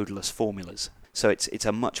lot of odorless formulas. So it's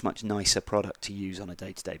a much, much nicer product to use on a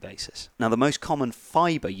day-to-day basis. Now, the most common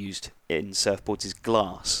fibre used in surfboards is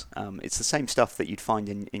glass. It's the same stuff that you'd find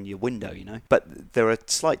in your window, but there are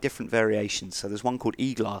slight different variations. So there's one called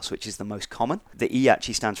E-glass, which is the most common. The E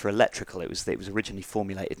actually stands for electrical. It was originally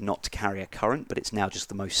formulated not to carry a current, but it's now just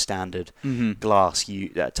the most standard glass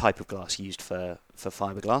type of glass used for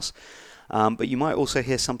fiberglass. But you might also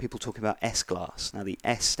hear some people talking about S-glass. Now, the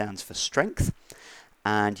S stands for strength.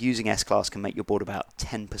 And using S-glass can make your board about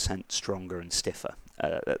 10% stronger and stiffer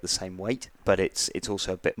at the same weight, but it's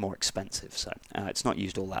also a bit more expensive, so it's not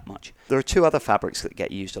used all that much. There are 2 other fabrics that get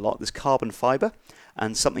used a lot. There's carbon fibre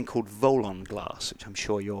and something called Volon glass, which I'm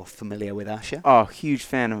sure you're familiar with, Asher. Oh, huge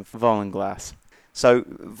fan of Volon glass. So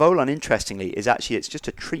Volon, interestingly, it's just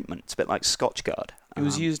a treatment. It's a bit like Scotchgard. It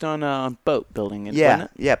was used on boat building, wasn't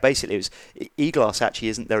it? Yeah, basically E-glass actually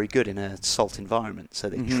isn't very good in a salt environment, so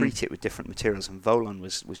they treat it with different materials, and Volon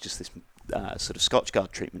was just this sort of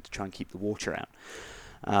Scotchgard treatment to try and keep the water out.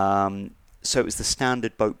 So it was the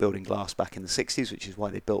standard boat building glass back in the 60s, which is why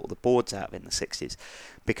they built all the boards out in the 60s.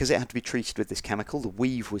 Because it had to be treated with this chemical, the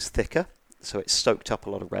weave was thicker, so it soaked up a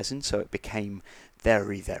lot of resin, so it became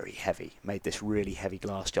very, very heavy. Made this really heavy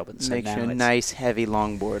glass job. And so makes now you a nice, heavy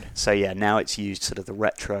longboard. So yeah, now it's used sort of the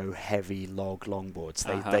retro, heavy log longboards.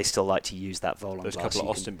 They still like to use that Volon glass. Those couple of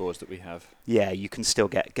Austin boards that we have. Yeah, you can still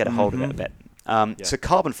get a hold of it a bit. So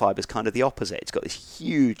carbon fibre is kind of the opposite. It's got this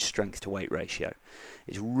huge strength to weight ratio.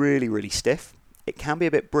 It's really, really stiff. It can be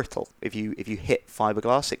a bit brittle. If you hit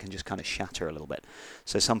fiberglass, it can just kind of shatter a little bit.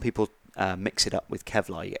 So some people mix it up with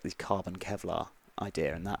Kevlar. You get this carbon Kevlar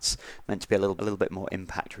idea, and that's meant to be a little bit more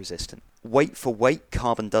impact resistant. Weight for weight,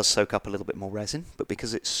 carbon does soak up a little bit more resin, but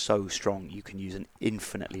because it's so strong, you can use an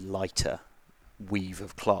infinitely lighter weave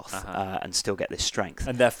of cloth and still get this strength.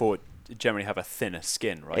 And therefore generally have a thinner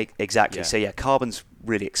skin, right? Exactly. Yeah. So yeah, carbon's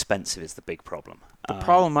really expensive is the big problem. The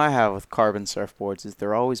problem I have with carbon surfboards is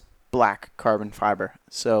they're always black carbon fiber.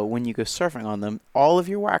 So when you go surfing on them, all of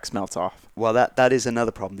your wax melts off. Well, that is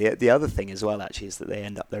another problem. The other thing as well, actually, is that they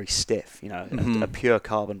end up very stiff. A pure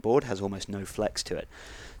carbon board has almost no flex to it.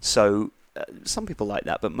 So some people like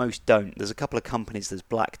that, but most don't. There's a couple of companies, there's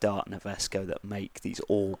Black Dart and Avesco, that make these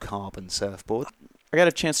all-carbon surfboards. I got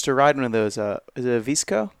a chance to ride one of those. Is it a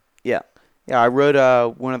Visco? Yeah. Yeah, I rode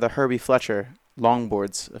one of the Herbie Fletcher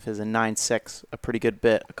longboards of his in 9.6 a pretty good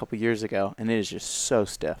bit a couple years ago, and it is just so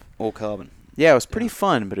stiff. All carbon. Yeah, it was pretty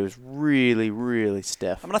fun, but it was really, really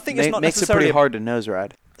stiff. I mean, I think it's not makes necessarily it pretty hard to nose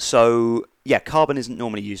ride. So, yeah, carbon isn't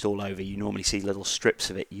normally used all over. You normally see little strips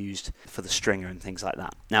of it used for the stringer and things like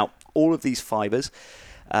that. Now, all of these fibres,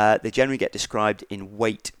 they generally get described in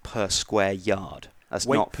weight per square yard. That's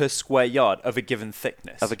weight per square yard of a given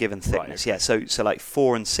thickness. Of a given thickness, right, okay. Yeah. So like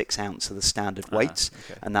 4 and 6 ounce are the standard weights,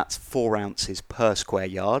 okay. And that's 4 ounces per square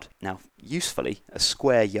yard. Now, usefully, a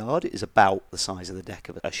square yard is about the size of the deck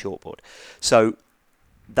of a shortboard. So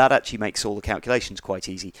that actually makes all the calculations quite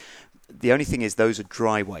easy. The only thing is those are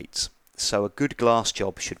dry weights. So a good glass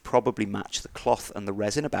job should probably match the cloth and the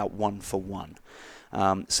resin about 1 for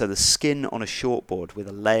 1. So the skin on a shortboard with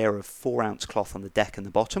a layer of 4 ounce cloth on the deck and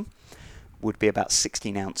the bottom would be about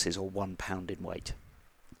 16 ounces or 1 pound in weight.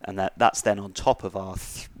 And that's then on top of our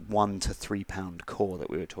 1 to 3 pound core that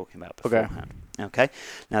we were talking about beforehand. Okay.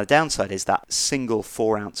 Now the downside is that single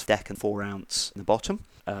 4 ounce deck and 4 ounce in the bottom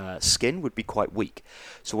skin would be quite weak.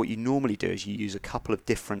 So what you normally do is you use a couple of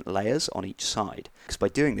different layers on each side. Because by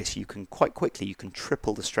doing this, you can quite quickly,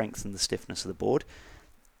 triple the strength and the stiffness of the board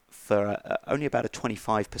for only about a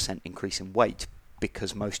 25% increase in weight,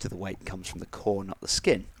 because most of the weight comes from the core, not the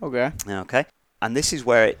skin. Okay. And this is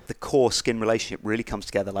where the core-skin relationship really comes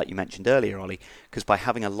together, like you mentioned earlier, Ollie, because by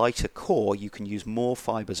having a lighter core, you can use more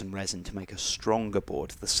fibres and resin to make a stronger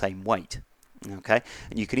board the same weight. Okay?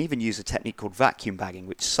 And you can even use a technique called vacuum bagging,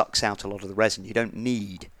 which sucks out a lot of the resin. You don't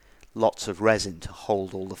need lots of resin to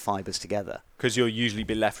hold all the fibres together. Because you'll usually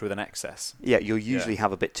be left with an excess. Yeah, you'll usually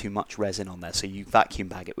have a bit too much resin on there, so you vacuum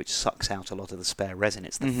bag it, which sucks out a lot of the spare resin.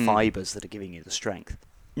 It's the fibres that are giving you the strength.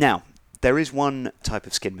 Now, there is one type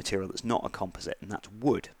of skin material that's not a composite, and that's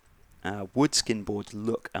wood. Wood skin boards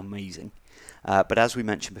look amazing, but as we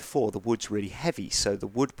mentioned before, the wood's really heavy, so the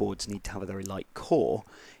wood boards need to have a very light core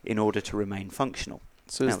in order to remain functional.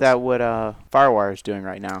 So is that what Firewire is doing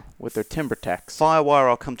right now with their TimberTex? Firewire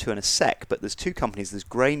I'll come to in a sec, but there's two companies. There's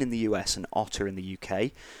Grain in the US and Otter in the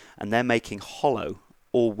UK, and they're making hollow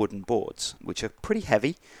all wooden boards, which are pretty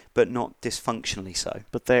heavy, but not dysfunctionally so.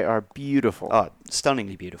 But they are beautiful. Oh,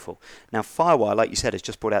 stunningly beautiful. Now, Firewire, like you said, has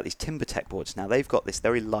just brought out these TimberTech boards. Now, they've got this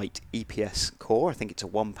very light EPS core. I think it's a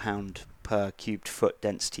 1 pound per cubed foot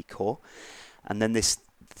density core. And then this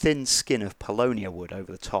thin skin of paulownia wood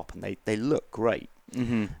over the top, and they look great.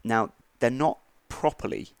 Mm-hmm. Now, they're not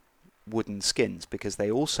properly wooden skins because they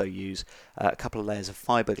also use a couple of layers of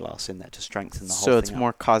fiberglass in there to strengthen the whole thing. So it's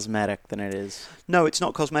more cosmetic than it is. No, it's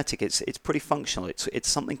not cosmetic. It's pretty functional. It's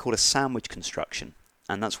something called a sandwich construction,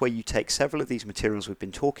 and that's where you take several of these materials we've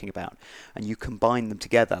been talking about and you combine them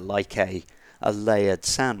together like a layered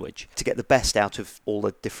sandwich to get the best out of all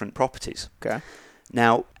the different properties. Okay.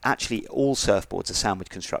 Now, actually, all surfboards are sandwich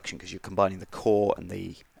construction because you're combining the core and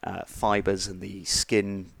the fibres and the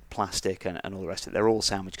skin, plastic and all the rest of it. They're all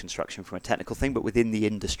sandwich construction from a technical thing, but within the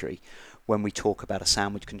industry, when we talk about a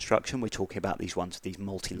sandwich construction, we're talking about these ones with these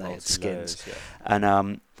multi-layered skins. Yeah.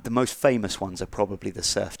 And the most famous ones are probably the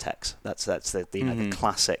Surftex. That's the the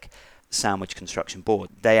classic sandwich construction board.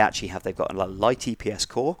 They've got a light EPS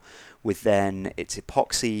core with then it's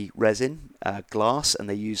epoxy resin, glass, and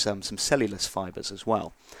they use some cellulose fibres as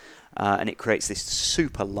well. And it creates this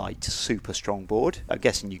super light, super strong board. I'm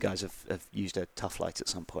guessing you guys have used a Tough Light at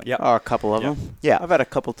some point. Yeah, a couple of them. Yeah, I've had a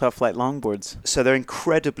couple Tough Light longboards. So they're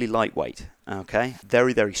incredibly lightweight. Okay,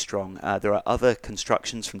 very, very strong. There are other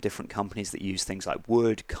constructions from different companies that use things like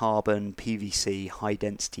wood, carbon, PVC, high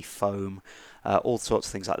density foam, all sorts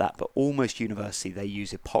of things like that. But almost universally, they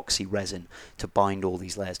use epoxy resin to bind all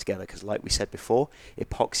these layers together. Because, like we said before,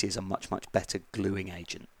 epoxy is a much, much better gluing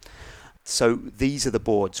agent. So these are the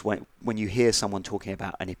boards, when you hear someone talking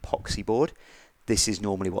about an epoxy board, this is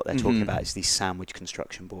normally what they're talking about, is these sandwich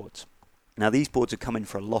construction boards. Now, these boards have come in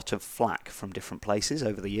for a lot of flack from different places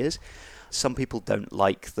over the years. Some people don't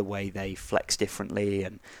like the way they flex differently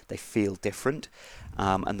and they feel different.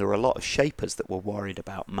 And there are a lot of shapers that were worried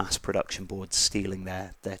about mass production boards stealing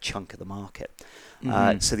their chunk of the market.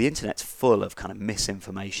 So the internet's full of kind of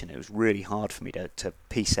misinformation. It was really hard for me to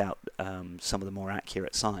piece out some of the more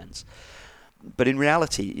accurate science. But in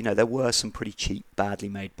reality, there were some pretty cheap, badly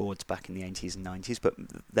made boards back in the 80s and 90s, but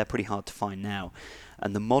they're pretty hard to find now.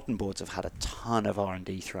 And the modern boards have had a ton of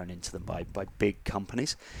R&D thrown into them by big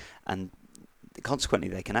companies, and consequently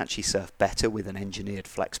they can actually surf better with an engineered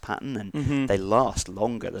flex pattern, and they last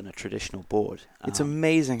longer than a traditional board. It's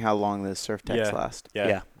amazing how long those Surftex last.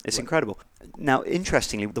 Yeah, it's incredible. Now,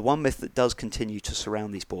 interestingly, the one myth that does continue to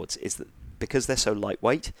surround these boards is that because they're so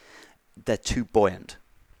lightweight, they're too buoyant.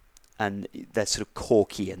 And they're sort of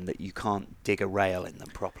corky in that you can't dig a rail in them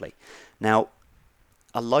properly. Now,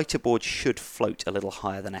 a lighter board should float a little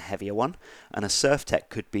higher than a heavier one, and a Surf Tech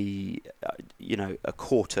could be, a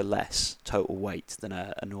quarter less total weight than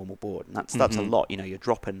a normal board, and that's a lot. You're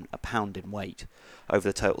dropping a pound in weight over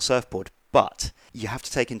the total surfboard. But you have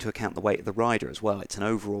to take into account the weight of the rider as well. It's an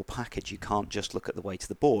overall package. You can't just look at the weight of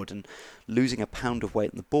the board. And losing a pound of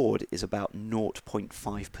weight on the board is about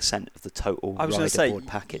 0.5% of the total rider board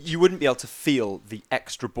package. You wouldn't be able to feel the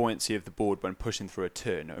extra buoyancy of the board when pushing through a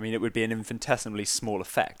turn. I mean, it would be an infinitesimally small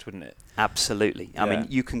effect, wouldn't it? Absolutely. I mean,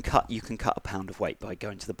 you can cut a pound of weight by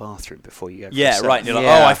going to the bathroom before you go. Right. And you're like,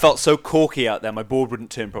 I felt so corky out there. My board wouldn't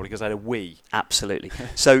turn probably because I had a wee. Absolutely.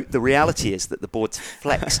 So the reality is that the boards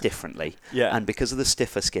flex differently. Yeah. And because of the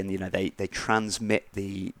stiffer skin, they transmit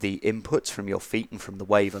the inputs from your feet and from the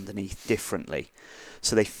wave underneath differently.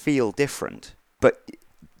 So they feel different, but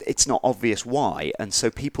it's not obvious why. And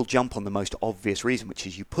so people jump on the most obvious reason, which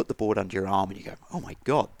is you put the board under your arm and you go, oh my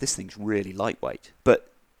God, this thing's really lightweight.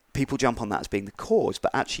 But people jump on that as being the cause,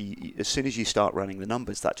 but actually, as soon as you start running the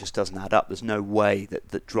numbers, that just doesn't add up. There's no way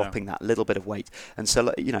that dropping that little bit of weight. And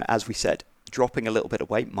so, as we said, dropping a little bit of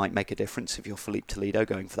weight might make a difference if you're Philippe Toledo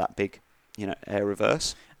going for that big air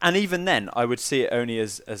reverse. And even then, I would see it only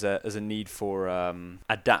as a need for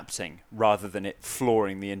adapting rather than it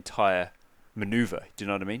flooring the entire maneuver. Do you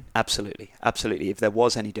know what I mean? Absolutely. If there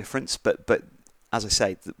was any difference, but as I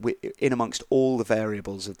say, in amongst all the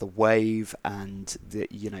variables of the wave and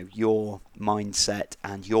your mindset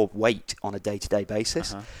and your weight on a day-to-day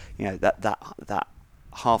basis, that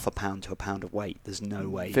half a pound to a pound of weight, there's no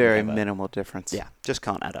way. Very minimal difference. Yeah, just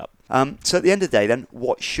can't add up. So at the end of the day, then,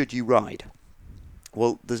 what should you ride?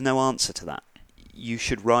 Well, there's no answer to that. You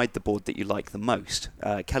should ride the board that you like the most.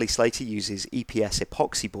 Kelly Slater uses EPS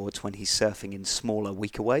epoxy boards when he's surfing in smaller,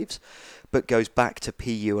 weaker waves, but goes back to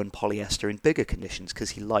PU and polyester in bigger conditions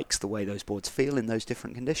because he likes the way those boards feel in those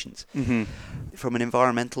different conditions. Mm-hmm. From an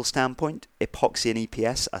environmental standpoint, epoxy and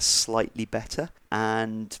EPS are slightly better,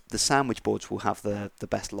 and the sandwich boards will have the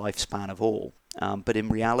best lifespan of all. But in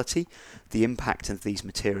reality, the impact of these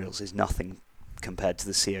materials is nothing compared to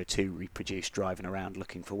the CO2 reproduced driving around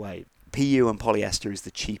looking for waves. PU and polyester is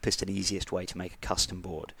the cheapest and easiest way to make a custom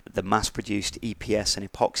board. The mass-produced EPS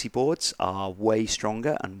and epoxy boards are way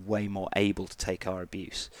stronger and way more able to take our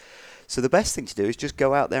abuse. So the best thing to do is just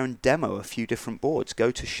go out there and demo a few different boards.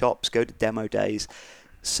 Go to shops, go to demo days,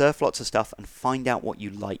 surf lots of stuff and find out what you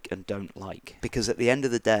like and don't like. Because at the end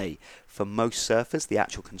of the day, for most surfers, the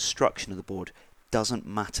actual construction of the board doesn't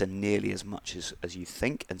matter nearly as much as you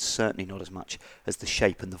think, and certainly not as much as the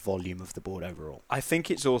shape and the volume of the board overall. I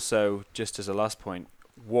think it's also, just as a last point,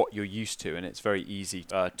 what you're used to, and it's very easy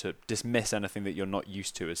to dismiss anything that you're not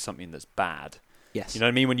used to as something that's bad. Yes. You know what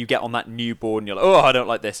I mean? When you get on that new board and you're like, oh, I don't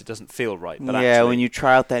like this, it doesn't feel right. But actually, when you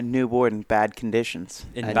try out that new board in bad conditions.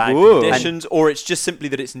 Or it's just simply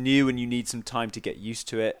that it's new and you need some time to get used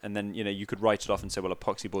to it, and then you could write it off and say, well,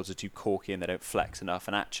 epoxy boards are too corky and they don't flex enough,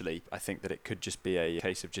 and actually I think that it could just be a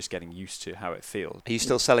case of just getting used to how it feels. Are you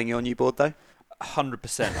still selling your new board though?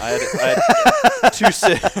 100%. I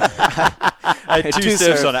had two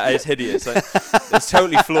surfs on it. It's hideous. It's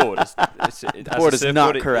totally flawed. The board is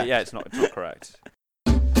not correct. It's not correct.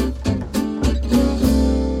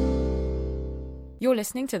 You're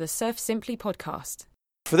listening to the Surf Simply podcast.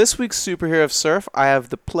 For this week's Superhero of Surf, I have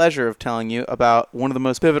the pleasure of telling you about one of the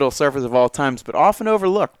most pivotal surfers of all times, but often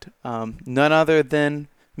overlooked. None other than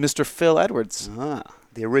Mr. Phil Edwards.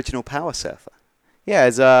 The original power surfer. Yeah,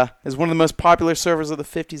 as one of the most popular surfers of the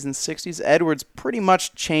 50s and 60s, Edwards pretty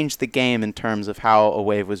much changed the game in terms of how a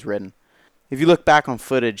wave was ridden. If you look back on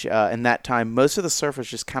footage in that time, most of the surfers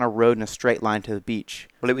just kind of rode in a straight line to the beach.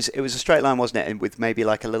 Well, it was a straight line, wasn't it? And with maybe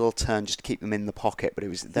like a little turn just to keep them in the pocket, but it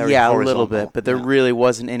was very horizontal. A little bit, but there really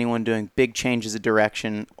wasn't anyone doing big changes of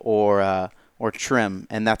direction or trim,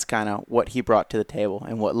 and that's kind of what he brought to the table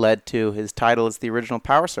and what led to his title as the original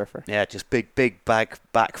power surfer. Yeah, just big back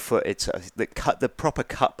foot. It's the proper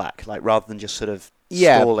cutback, like rather than just sort of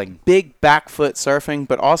stalling. Big back foot surfing,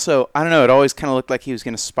 but also, I don't know, it always kind of looked like he was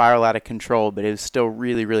going to spiral out of control, but it was still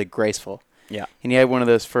really, really graceful. Yeah. And he had one of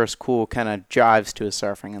those first cool kind of jives to his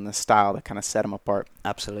surfing and the style that kind of set him apart.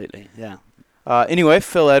 Absolutely, yeah. Anyway,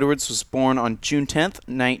 Phil Edwards was born on June 10th,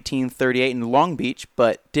 1938 in Long Beach,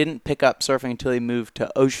 but didn't pick up surfing until he moved to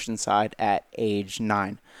Oceanside at age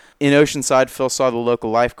 9. In Oceanside, Phil saw the local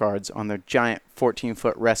lifeguards on their giant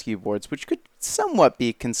 14-foot rescue boards, which could somewhat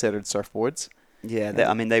be considered surfboards. Yeah,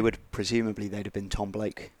 they would presumably they'd have been Tom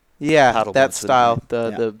Blake. Yeah, that style,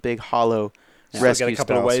 the big hollow rescue get a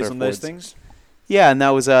couple style of waves surfboards. on those things. Yeah, and that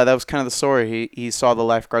was kind of the story. He saw the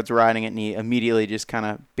lifeguards riding it, and he immediately just kind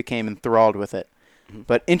of became enthralled with it. Mm-hmm.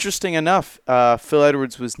 But interesting enough, Phil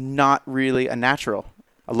Edwards was not really a natural.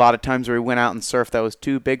 a lot of times where he went out and surfed that was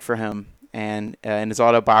too big for him. And in his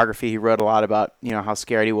autobiography, he wrote a lot about, how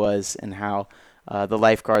scared he was and how the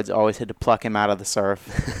lifeguards always had to pluck him out of the surf.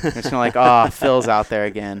 It's kind of like, Phil's out there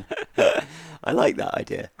again. I like that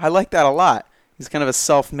idea. I like that a lot. He's kind of a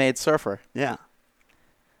self-made surfer. Yeah.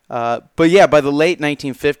 But yeah, by the late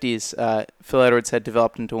 1950s, Phil Edwards had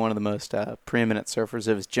developed into one of the most preeminent surfers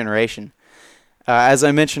of his generation. As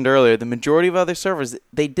I mentioned earlier, the majority of other surfers,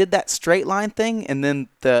 they did that straight line thing, and then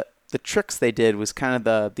the tricks they did was kind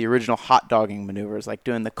of the original hot dogging maneuvers, like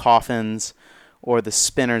doing the coffins or the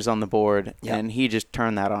spinners on the board, and he just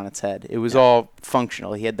turned that on its head. It was all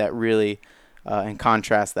functional. He had that really, in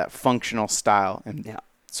contrast, that functional style, and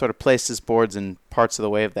sort of placed his boards in parts of the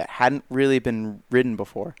wave that hadn't really been ridden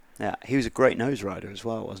before. Yeah, he was a great nose rider as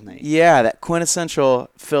well, wasn't he? Yeah, that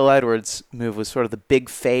quintessential Phil Edwards move was sort of the big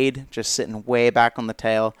fade, just sitting way back on the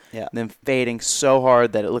tail, and then fading so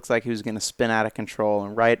hard that it looks like he was going to spin out of control,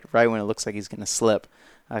 and right when it looks like he's going to slip,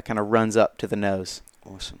 kind of runs up to the nose.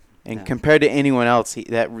 Awesome. And compared to anyone else,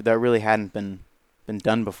 that really hadn't been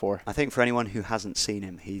done before. I think for anyone who hasn't seen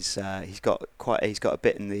him, he's got a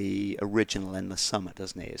bit in the original Endless Summer,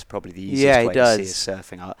 doesn't he? It's probably the easiest way to see his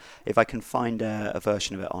surfing. If I can find a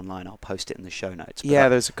version of it online, I'll post it in the show notes. But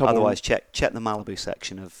there's a couple. Otherwise, check the Malibu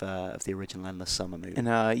section of the original Endless Summer movie.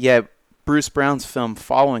 And Bruce Brown's film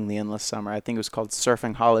following the Endless Summer, I think it was called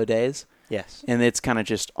Surfing Hollow Days. Yes. And it's kind of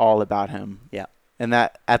just all about him. Yeah. And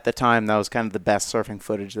that at the time, that was kind of the best surfing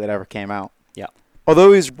footage that ever came out. Yeah.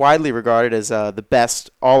 Although he's widely regarded as the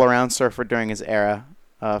best all-around surfer during his era,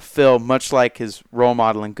 Phil, much like his role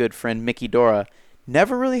model and good friend Mickey Dora,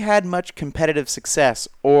 never really had much competitive success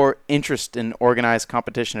or interest in organized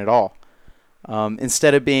competition at all.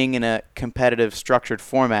 Instead of being in a competitive, structured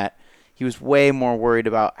format, he was way more worried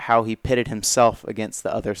about how he pitted himself against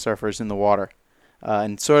the other surfers in the water.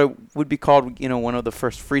 And sort of would be called, one of the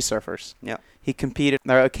first free surfers. Yeah. He competed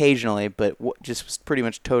there occasionally, but just was pretty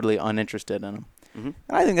much totally uninterested in them. Mm-hmm. And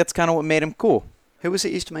I think that's kind of what made him cool. Who was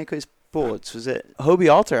it used to make his boards? Was it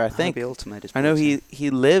Hobie Alter, I think. Hobie Alter made his boards. I know he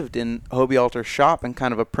lived in Hobie Alter's shop and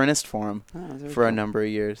kind of apprenticed for him for a number of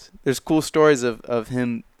years. There's cool stories of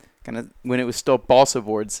him kind of when it was still balsa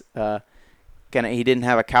boards. He didn't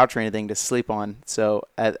have a couch or anything to sleep on, so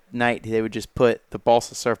at night they would just put the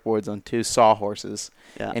balsa surfboards on two sawhorses,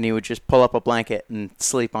 and he would just pull up a blanket and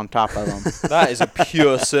sleep on top of them. That is a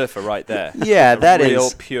pure surfer right there. Yeah, that is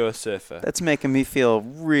real pure surfer. That's making me feel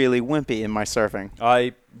really wimpy in my surfing.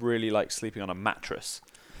 I really like sleeping on a mattress.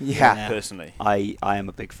 Yeah. Personally. I am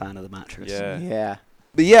a big fan of the mattress. Yeah.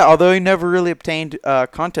 But yeah, although he never really obtained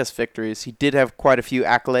contest victories, he did have quite a few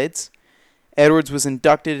accolades. Edwards was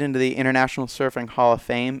inducted into the International Surfing Hall of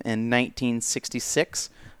Fame in 1966,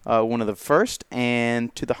 one of the first,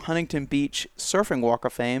 and to the Huntington Beach Surfing Walk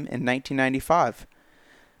of Fame in 1995.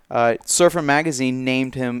 Surfer Magazine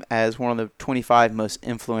named him as one of the 25 most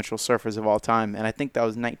influential surfers of all time, and I think that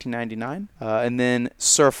was 1999. And then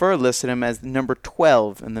Surfer listed him as number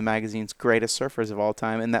 12 in the magazine's greatest surfers of all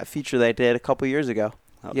time, in that feature they did a couple years ago.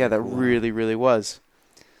 That really, really was.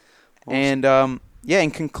 Awesome. And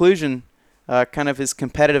in conclusion, kind of his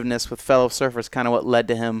competitiveness with fellow surfers, kind of what led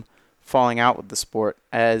to him falling out with the sport.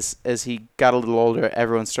 As he got a little older,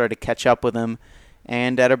 everyone started to catch up with him,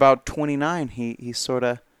 and at about 29, he sort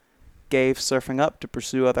of gave surfing up to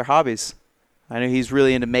pursue other hobbies. I know he's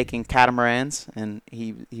really into making catamarans, and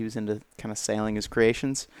he was into kind of sailing his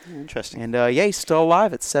creations. Interesting. And he's still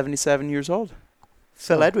alive at 77 years old.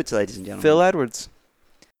 Phil Edwards, ladies and gentlemen. Phil Edwards.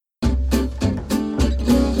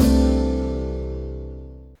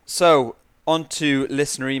 So, on to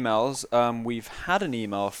listener emails. We've had an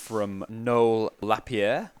email from Noel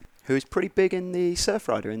Lapierre, who's pretty big in the surf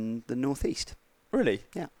rider in the Northeast. Really?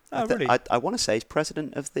 Yeah. Really? I want to say he's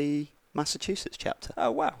president of the Massachusetts chapter.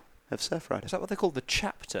 Oh, wow. Of Surf Rider. Is that what they call the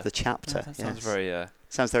chapter? The chapter. That sounds very...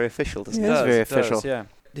 sounds very official, doesn't it? It is very official. Does, yeah.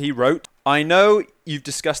 He wrote, I know you've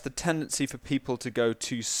discussed the tendency for people to go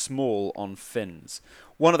too small on fins.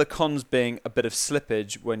 One of the cons being a bit of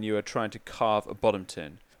slippage when you are trying to carve a bottom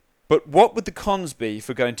turn. But what would the cons be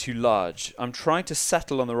for going too large? I'm trying to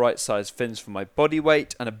settle on the right size fins for my body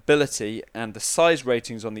weight and ability, and the size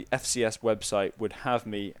ratings on the FCS website would have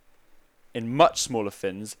me in much smaller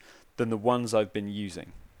fins than the ones I've been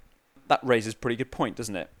using. That raises a pretty good point,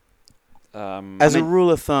 doesn't it? As a rule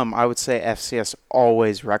of thumb, I would say FCS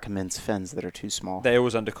always recommends fins that are too small. They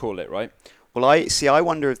always undercall it, right? Well, I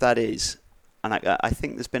wonder if that is, and I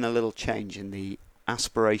think there's been a little change in the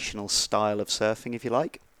aspirational style of surfing, if you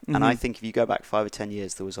like. Mm-hmm. And I think if you go back 5 or 10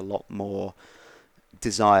 years, there was a lot more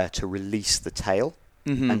desire to release the tail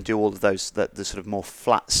and do all of those, the sort of more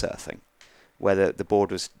flat surfing. where the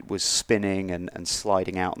board was spinning and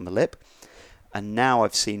sliding out on the lip. And now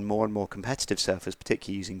I've seen more and more competitive surfers,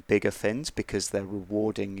 particularly using bigger fins because they're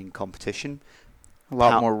rewarding in competition. A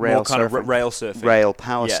lot more rail kind surfing. of rail surfing. Rail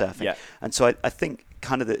power surfing. Yeah. And so I think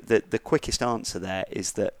kind of the quickest answer there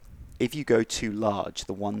is that if you go too large,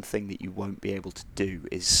 the one thing that you won't be able to do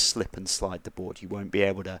is slip and slide the board. You won't be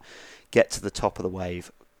able to get to the top of the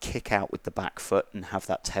wave, kick out with the back foot and have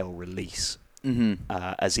that tail release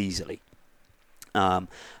as easily. And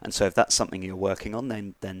so if that's something you're working on,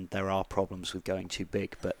 then there are problems with going too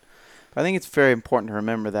big. But I think it's very important to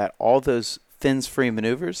remember that all those fins-free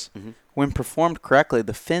maneuvers, when performed correctly,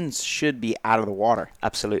 the fins should be out of the water.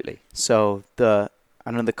 Absolutely. So the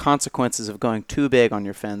consequences of going too big on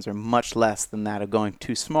your fins are much less than that of going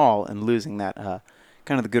too small and losing that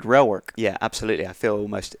kind of the good rail work. Yeah, absolutely. I feel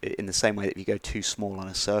almost in the same way that if you go too small on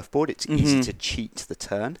a surfboard, it's easy to cheat the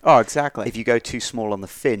turn. Oh, exactly. If you go too small on the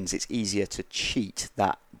fins, it's easier to cheat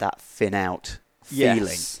that fin out feeling.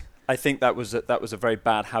 Yes. I think that was a very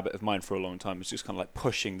bad habit of mine for a long time. It's just kind of like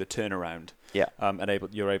pushing the turnaround. Yeah. And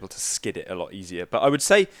you're able to skid it a lot easier. But I would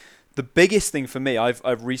say the biggest thing for me,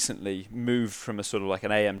 I've recently moved from a sort of like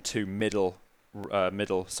an AM2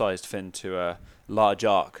 middle-sized fin to a large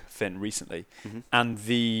arc fin recently, and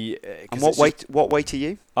and what weight are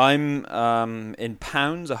you? I'm in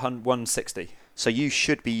pounds 160. So you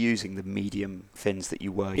should be using the medium fins that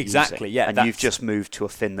you were exactly, using. Yeah, and you've just moved to a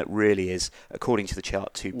fin that really is, according to the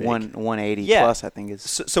chart, too big. 180 plus, I think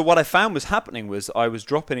is. So what I found was happening was I was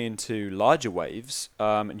dropping into larger waves,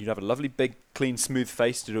 and you'd have a lovely big, clean, smooth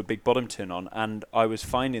face to do a big bottom turn on, and I was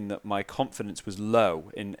finding that my confidence was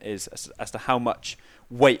low as to how much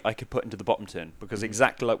weight I could put into the bottom turn, because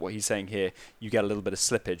exactly like what he's saying here, you get a little bit of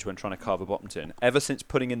slippage when trying to carve a bottom turn. Ever since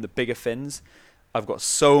putting in the bigger fins, I've got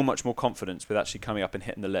so much more confidence with actually coming up and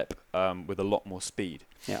hitting the lip with a lot more speed.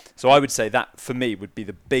 Yeah. So I would say that for me would be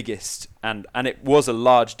the biggest, and it was a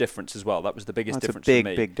large difference as well. That was the biggest difference for me.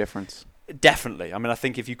 That's a big difference. Definitely. I mean, I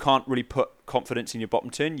think if you can't really put confidence in your bottom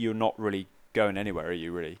turn, you're not really going anywhere, are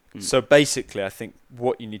you really? So basically, I think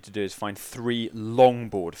what you need to do is find 3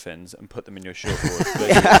 longboard fins and put them in your shortboard.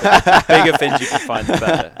 The bigger fins you can find, the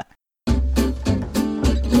better.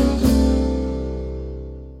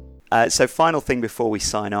 So final thing before we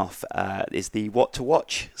sign off is the what to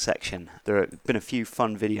watch section. There have been a few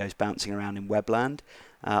fun videos bouncing around in Webland.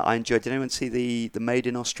 I enjoyed. Did anyone see the Made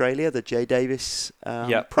in Australia, the Jay Davis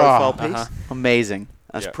profile piece? Amazing.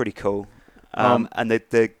 That's pretty cool. And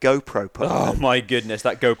the GoPro put. Oh my goodness,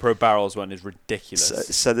 that GoPro barrels one is ridiculous.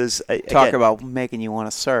 So there's talk about making you want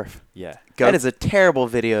to surf. Yeah, that is a terrible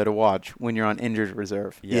video to watch when you're on injured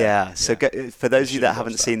reserve. Yeah. So for those of you that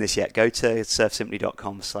haven't seen this yet, go to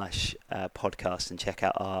surfsimply.com/podcast and check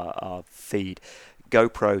out our feed.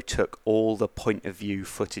 GoPro took all the point of view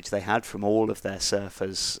footage they had from all of their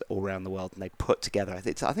surfers all around the world, and they put together. I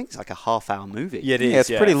think it's like a half-hour movie. Yeah, it is. Yeah,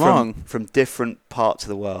 it's pretty long. From different parts of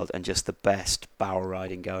the world, and just the best barrel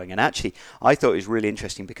riding going. And actually, I thought it was really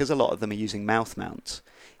interesting because a lot of them are using mouth mounts.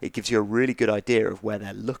 It gives you a really good idea of where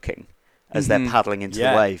they're looking as they're paddling into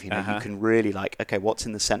the wave. You can really okay, what's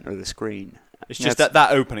in the center of the screen. It's just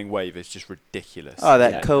that opening wave is just ridiculous. Oh,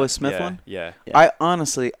 that Koa Smith one? Yeah. I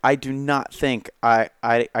honestly, I do not think I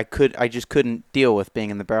just couldn't deal with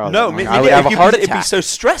being in the barrel. No, I would have a heart attack. It'd be so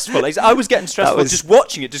stressful. I was getting stressful just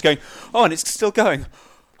watching it, just going, oh, and it's still going.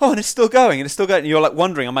 Oh, and it's still going, and it's still going. And you're like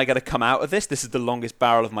wondering, am I going to come out of this? This is the longest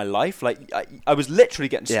barrel of my life. Like, I was literally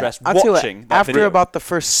getting stressed watching that after video. about the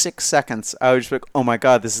first 6 seconds, I was just like, oh my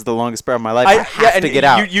God, this is the longest barrel of my life. I have to get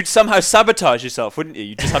out. You'd somehow sabotage yourself, wouldn't you?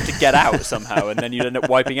 You'd just have to get out somehow, and then you'd end up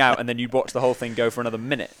wiping out, and then you'd watch the whole thing go for another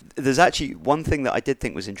minute. There's actually one thing that I did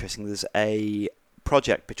think was interesting. There's a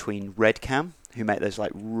project between Redcam, who make those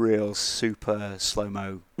like real super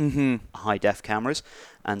slow-mo high-def cameras,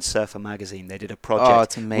 and Surfer Magazine. They did a project. Oh,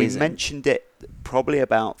 it's amazing. We mentioned it probably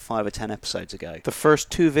about 5 or 10 episodes ago. The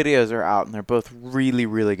first 2 videos are out, and they're both really,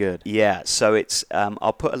 really good. Yeah, so it's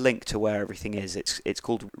I'll put a link to where everything is. It's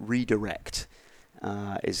called Redirect,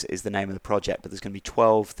 is the name of the project, but there's going to be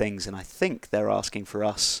 12 things, and I think they're asking for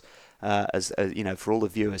us, as for all the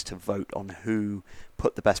viewers to vote on who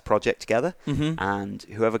put the best project together, and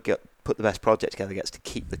whoever put the best project together gets to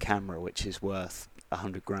keep the camera, which is worth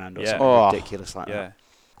 $100,000 or something ridiculous like that.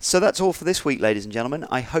 So that's all for this week, ladies and gentlemen.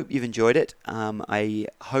 I hope you've enjoyed it. I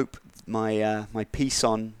hope my piece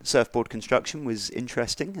on surfboard construction was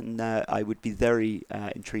interesting, and I would be very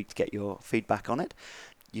intrigued to get your feedback on it.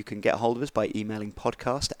 You can get a hold of us by emailing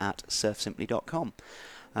podcast@surfsimply.com.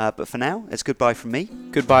 But for now, it's goodbye from me.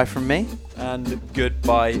 Goodbye from me. And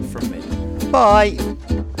goodbye from me. Bye.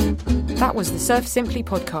 That was the Surf Simply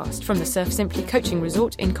podcast from the Surf Simply Coaching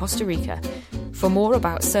Resort in Costa Rica. For more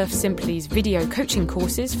about Surf Simply's video coaching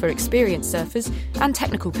courses for experienced surfers and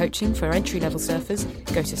technical coaching for entry-level surfers,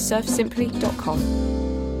 go to surfsimply.com.